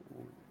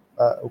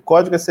o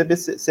código é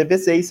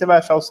CBCI, você vai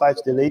achar o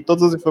site dele aí,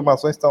 todas as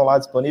informações estão lá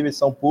disponíveis,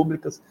 são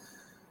públicas,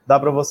 dá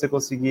para você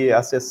conseguir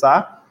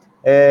acessar.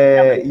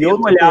 E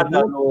outra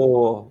olhada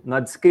na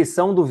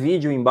descrição do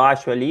vídeo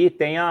embaixo ali,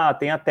 tem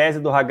a tese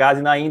do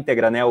Ragazzi na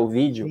íntegra, né? O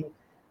vídeo, sim,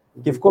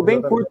 que ficou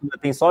bem curto, né?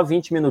 Tem só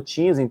 20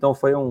 minutinhos, então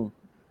foi um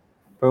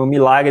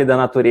milagre da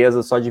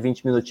natureza, só de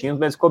 20 minutinhos,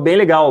 mas ficou bem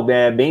legal,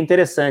 bem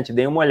interessante.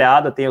 Dei uma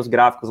olhada, tem os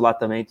gráficos lá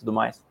também e tudo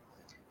mais.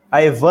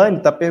 A Evane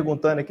está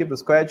perguntando aqui,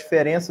 Bruce, qual é a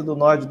diferença do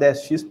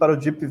Nord10X para o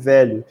Deep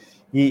Value?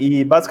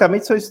 E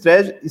basicamente são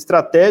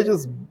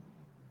estratégias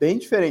bem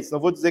diferentes.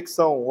 Não vou dizer que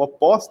são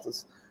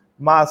opostas,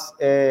 mas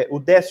o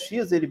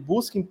 10X ele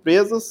busca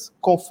empresas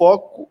com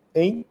foco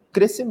em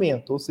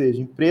crescimento, ou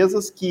seja,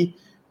 empresas que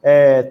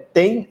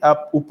têm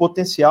o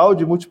potencial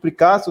de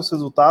multiplicar seus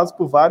resultados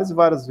por várias e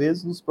várias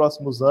vezes nos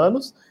próximos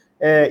anos,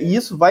 e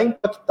isso vai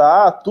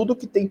impactar tudo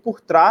que tem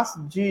por trás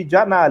de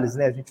análise,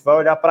 né? A gente vai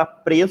olhar para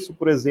preço,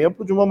 por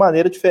exemplo, de uma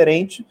maneira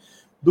diferente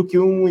do que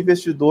um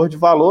investidor de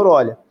valor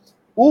olha.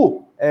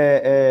 O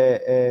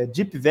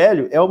Deep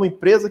Value é uma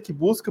empresa que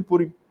busca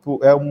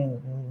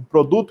um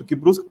produto que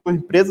busca por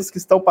empresas que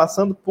estão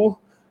passando por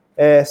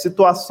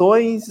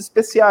situações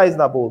especiais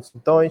na bolsa.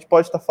 Então a gente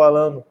pode estar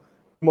falando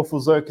de uma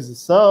fusão e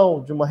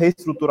aquisição, de uma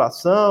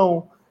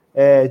reestruturação,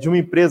 de uma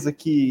empresa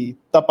que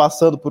está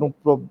passando por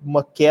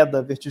uma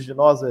queda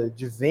vertiginosa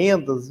de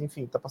vendas,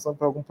 enfim, está passando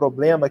por algum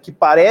problema que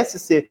parece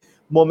ser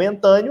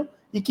momentâneo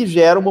e que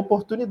gera uma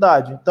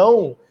oportunidade.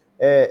 Então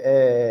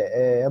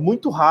é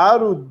muito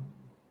raro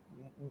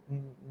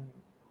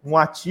um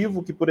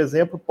ativo que, por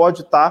exemplo,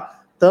 pode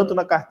estar tanto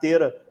na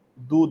carteira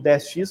do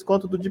 10X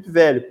quanto do Deep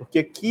Value, porque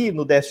aqui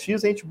no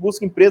 10X a gente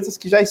busca empresas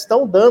que já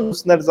estão dando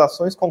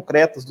sinalizações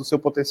concretas do seu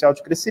potencial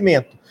de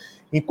crescimento,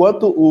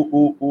 enquanto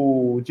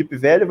o Deep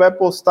Value vai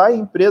apostar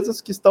em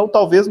empresas que estão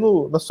talvez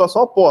na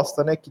situação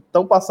oposta, né, que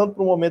estão passando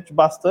por um momento de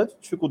bastante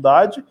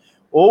dificuldade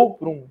ou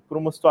por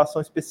uma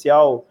situação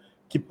especial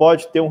que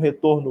pode ter um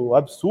retorno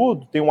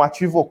absurdo, tem um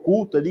ativo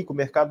oculto ali que o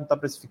mercado não está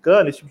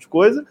precificando, esse tipo de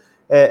coisa.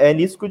 É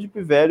nisso que o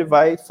Deep Value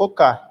vai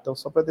focar. Então,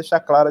 só para deixar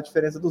clara a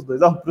diferença dos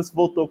dois. O Bruce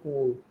voltou com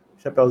o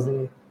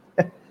chapeuzinho.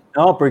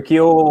 Não, porque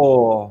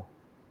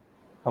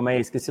calma aí,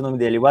 esqueci o nome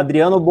dele. O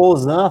Adriano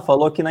Bolzan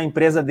falou que na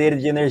empresa dele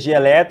de energia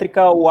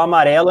elétrica, o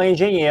amarelo é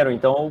engenheiro.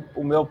 Então,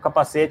 o meu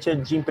capacete é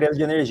de empresa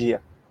de energia.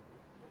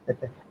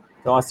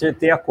 Então,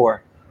 acertei a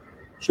cor.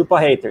 Chupa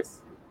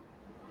haters.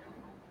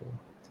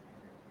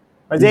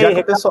 Mas e aí,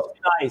 recados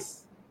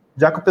finais?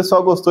 Já que o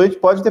pessoal gostou, a gente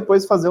pode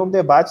depois fazer um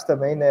debate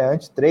também, né?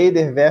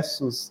 Anti-trader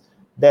versus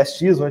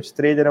 10X. O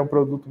anti-trader é um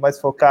produto mais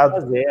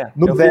focado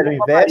no velho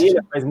invest.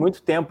 Faz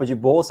muito tempo, de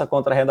bolsa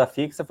contra renda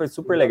fixa, foi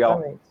super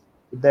legal.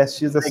 O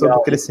 10X é sobre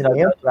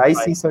crescimento. Aí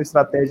sim são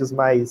estratégias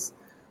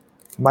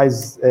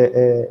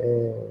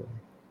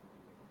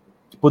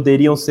que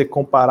poderiam ser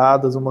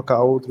comparadas uma com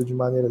a outra de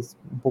maneiras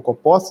um pouco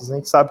opostas. A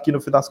gente sabe que,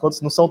 no fim das contas,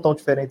 não são tão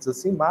diferentes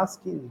assim, mas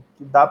que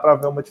dá para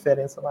ver uma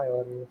diferença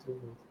maior entre os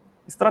dois.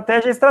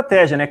 Estratégia é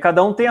estratégia, né?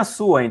 Cada um tem a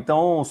sua.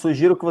 Então,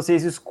 sugiro que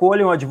vocês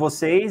escolham a de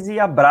vocês e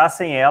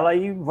abracem ela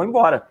e vão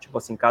embora. Tipo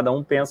assim, cada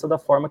um pensa da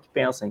forma que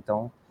pensa.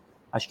 Então,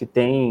 acho que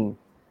tem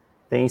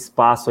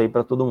espaço aí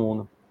para todo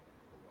mundo.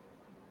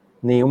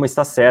 Nenhuma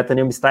está certa,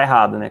 nenhuma está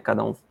errada, né?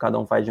 Cada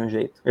um faz de um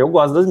jeito. Eu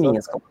gosto das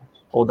minhas,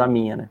 ou da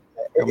minha, né?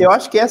 Eu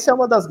acho que essa é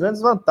uma das grandes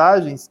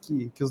vantagens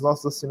que os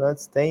nossos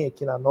assinantes têm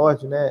aqui na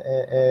Nord,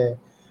 né?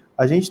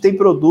 A gente tem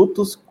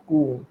produtos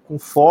com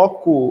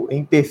foco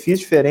em perfis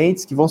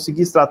diferentes, que vão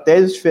seguir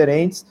estratégias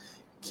diferentes,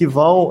 que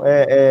vão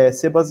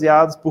ser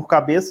baseados por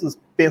cabeças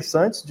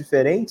pensantes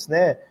diferentes,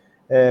 né?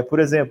 Por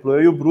exemplo,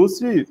 eu e o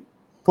Bruce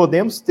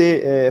podemos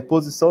ter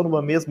posição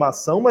numa mesma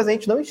ação, mas a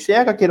gente não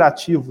enxerga aquele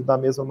ativo da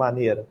mesma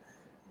maneira.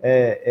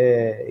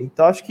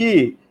 Então, acho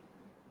que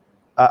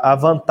a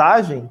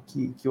vantagem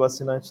que o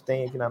assinante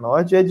tem aqui na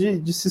Nord é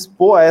de se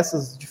expor a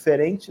essas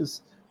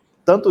diferentes,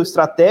 tanto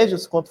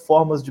estratégias quanto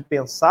formas de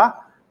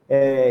pensar,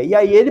 e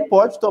aí ele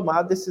pode tomar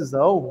a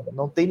decisão.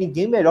 Não tem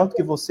ninguém melhor do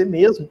que você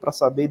mesmo para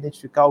saber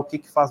identificar o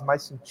que faz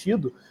mais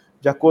sentido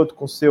de acordo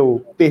com o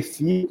seu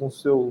perfil,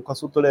 com a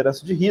sua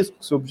tolerância de risco,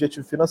 com o seu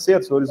objetivo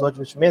financeiro, seu horizonte de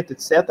investimento,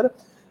 etc.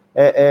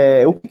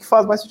 O que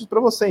faz mais sentido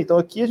para você. Então,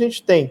 aqui a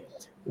gente tem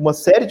uma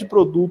série de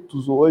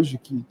produtos hoje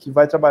que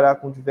vai trabalhar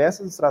com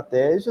diversas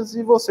estratégias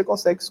e você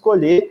consegue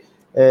escolher.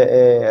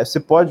 Você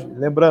pode,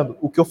 lembrando,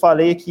 o que eu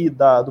falei aqui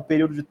do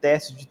período de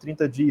teste de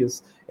 30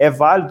 dias é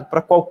válido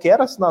para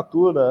qualquer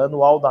assinatura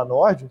anual da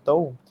Nord.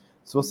 Então,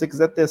 se você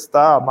quiser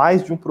testar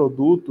mais de um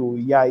produto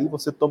e aí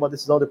você toma a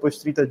decisão depois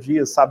de 30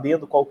 dias,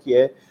 sabendo qual que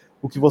é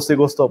o que você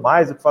gostou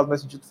mais, o que faz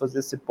mais sentido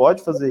fazer, você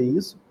pode fazer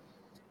isso.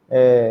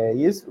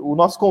 O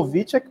nosso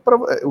convite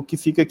o que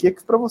fica aqui é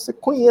que para você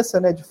conheça,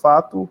 né, de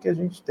fato, o que a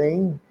gente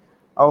tem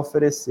a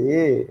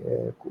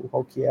oferecer,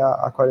 qual que é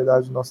a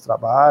qualidade do nosso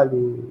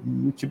trabalho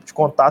e o tipo de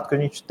contato que a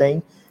gente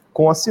tem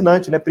com o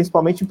assinante, né,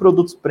 principalmente em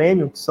produtos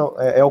premium, que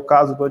é o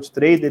caso do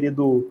AntiTrader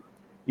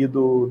e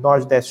do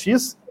Nord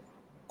 10X.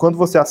 Quando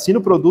você assina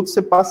o produto,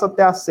 você passa a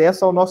ter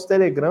acesso ao nosso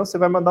Telegram, você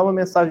vai mandar uma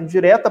mensagem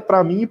direta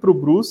para mim e para o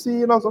Bruce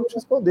e nós vamos te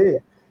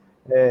responder,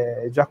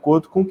 de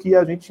acordo com o que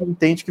a gente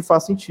entende que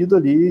faz sentido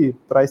ali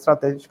para a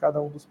estratégia de cada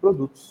um dos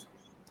produtos.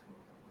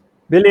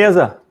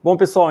 Beleza. Bom,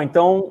 pessoal,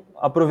 então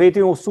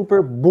aproveitem o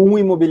super boom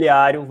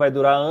imobiliário, vai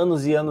durar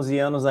anos e anos e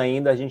anos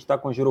ainda. A gente está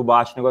com juro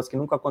baixo, negócio que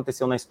nunca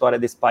aconteceu na história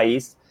desse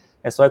país.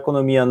 É só a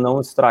economia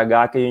não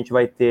estragar que a gente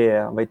vai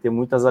ter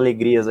muitas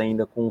alegrias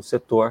ainda com o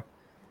setor.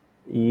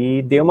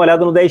 E dê uma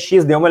olhada no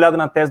 10X, dê uma olhada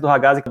na tese do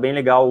Ragazzi, que é bem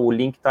legal. O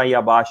link está aí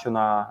abaixo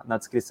na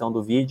descrição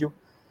do vídeo.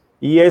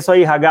 E é isso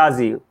aí,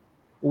 Ragazzi.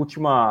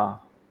 Último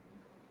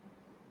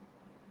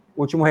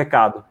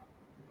recado.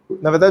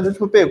 Na verdade, a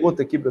última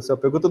pergunta aqui, pessoal.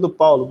 Pergunta do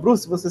Paulo.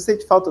 Bruce, você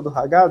sente falta do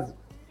Ragazzi?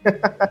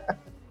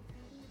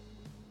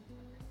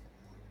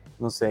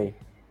 Não sei.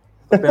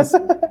 Tô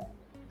pensando.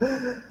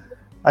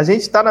 A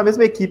gente está na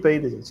mesma equipe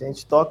ainda, gente. A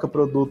gente toca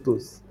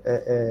produtos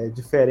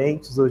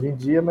diferentes hoje em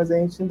dia, mas a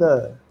gente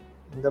ainda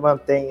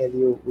mantém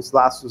ali os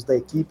laços da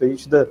equipe. A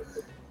gente ainda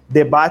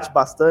debate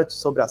bastante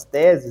sobre as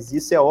teses, e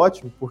isso é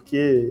ótimo,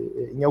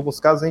 porque em alguns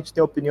casos a gente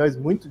tem opiniões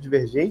muito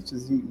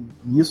divergentes e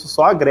isso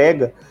só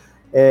agrega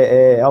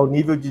ao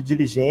nível de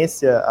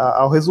diligência,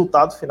 ao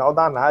resultado final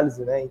da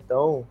análise, né?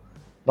 Então,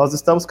 nós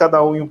estamos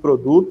cada um em um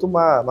produto,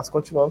 mas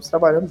continuamos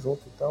trabalhando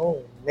junto. Então,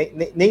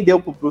 nem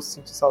deu para o Bruce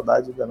sentir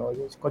saudade ainda não, a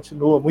gente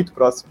continua muito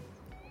próximo.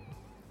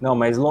 Não,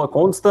 mas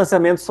com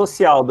distanciamento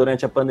social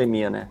durante a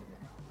pandemia, né?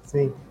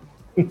 Sim.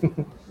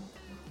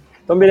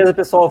 Então, beleza,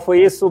 pessoal,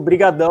 foi isso.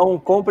 Brigadão,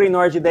 comprem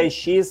Nord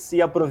 10X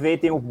e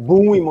aproveitem o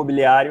boom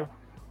imobiliário.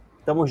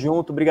 Tamo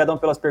junto, brigadão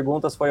pelas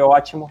perguntas, foi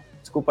ótimo.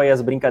 Desculpa aí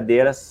as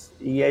brincadeiras.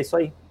 E é isso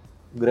aí.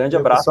 Um grande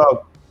abraço.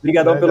 Pessoal,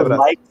 brigadão pelos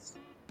likes.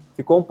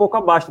 Ficou um pouco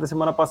abaixo da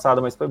semana passada,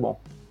 mas foi bom.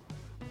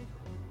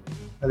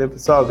 Valeu,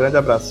 pessoal. Grande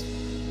abraço.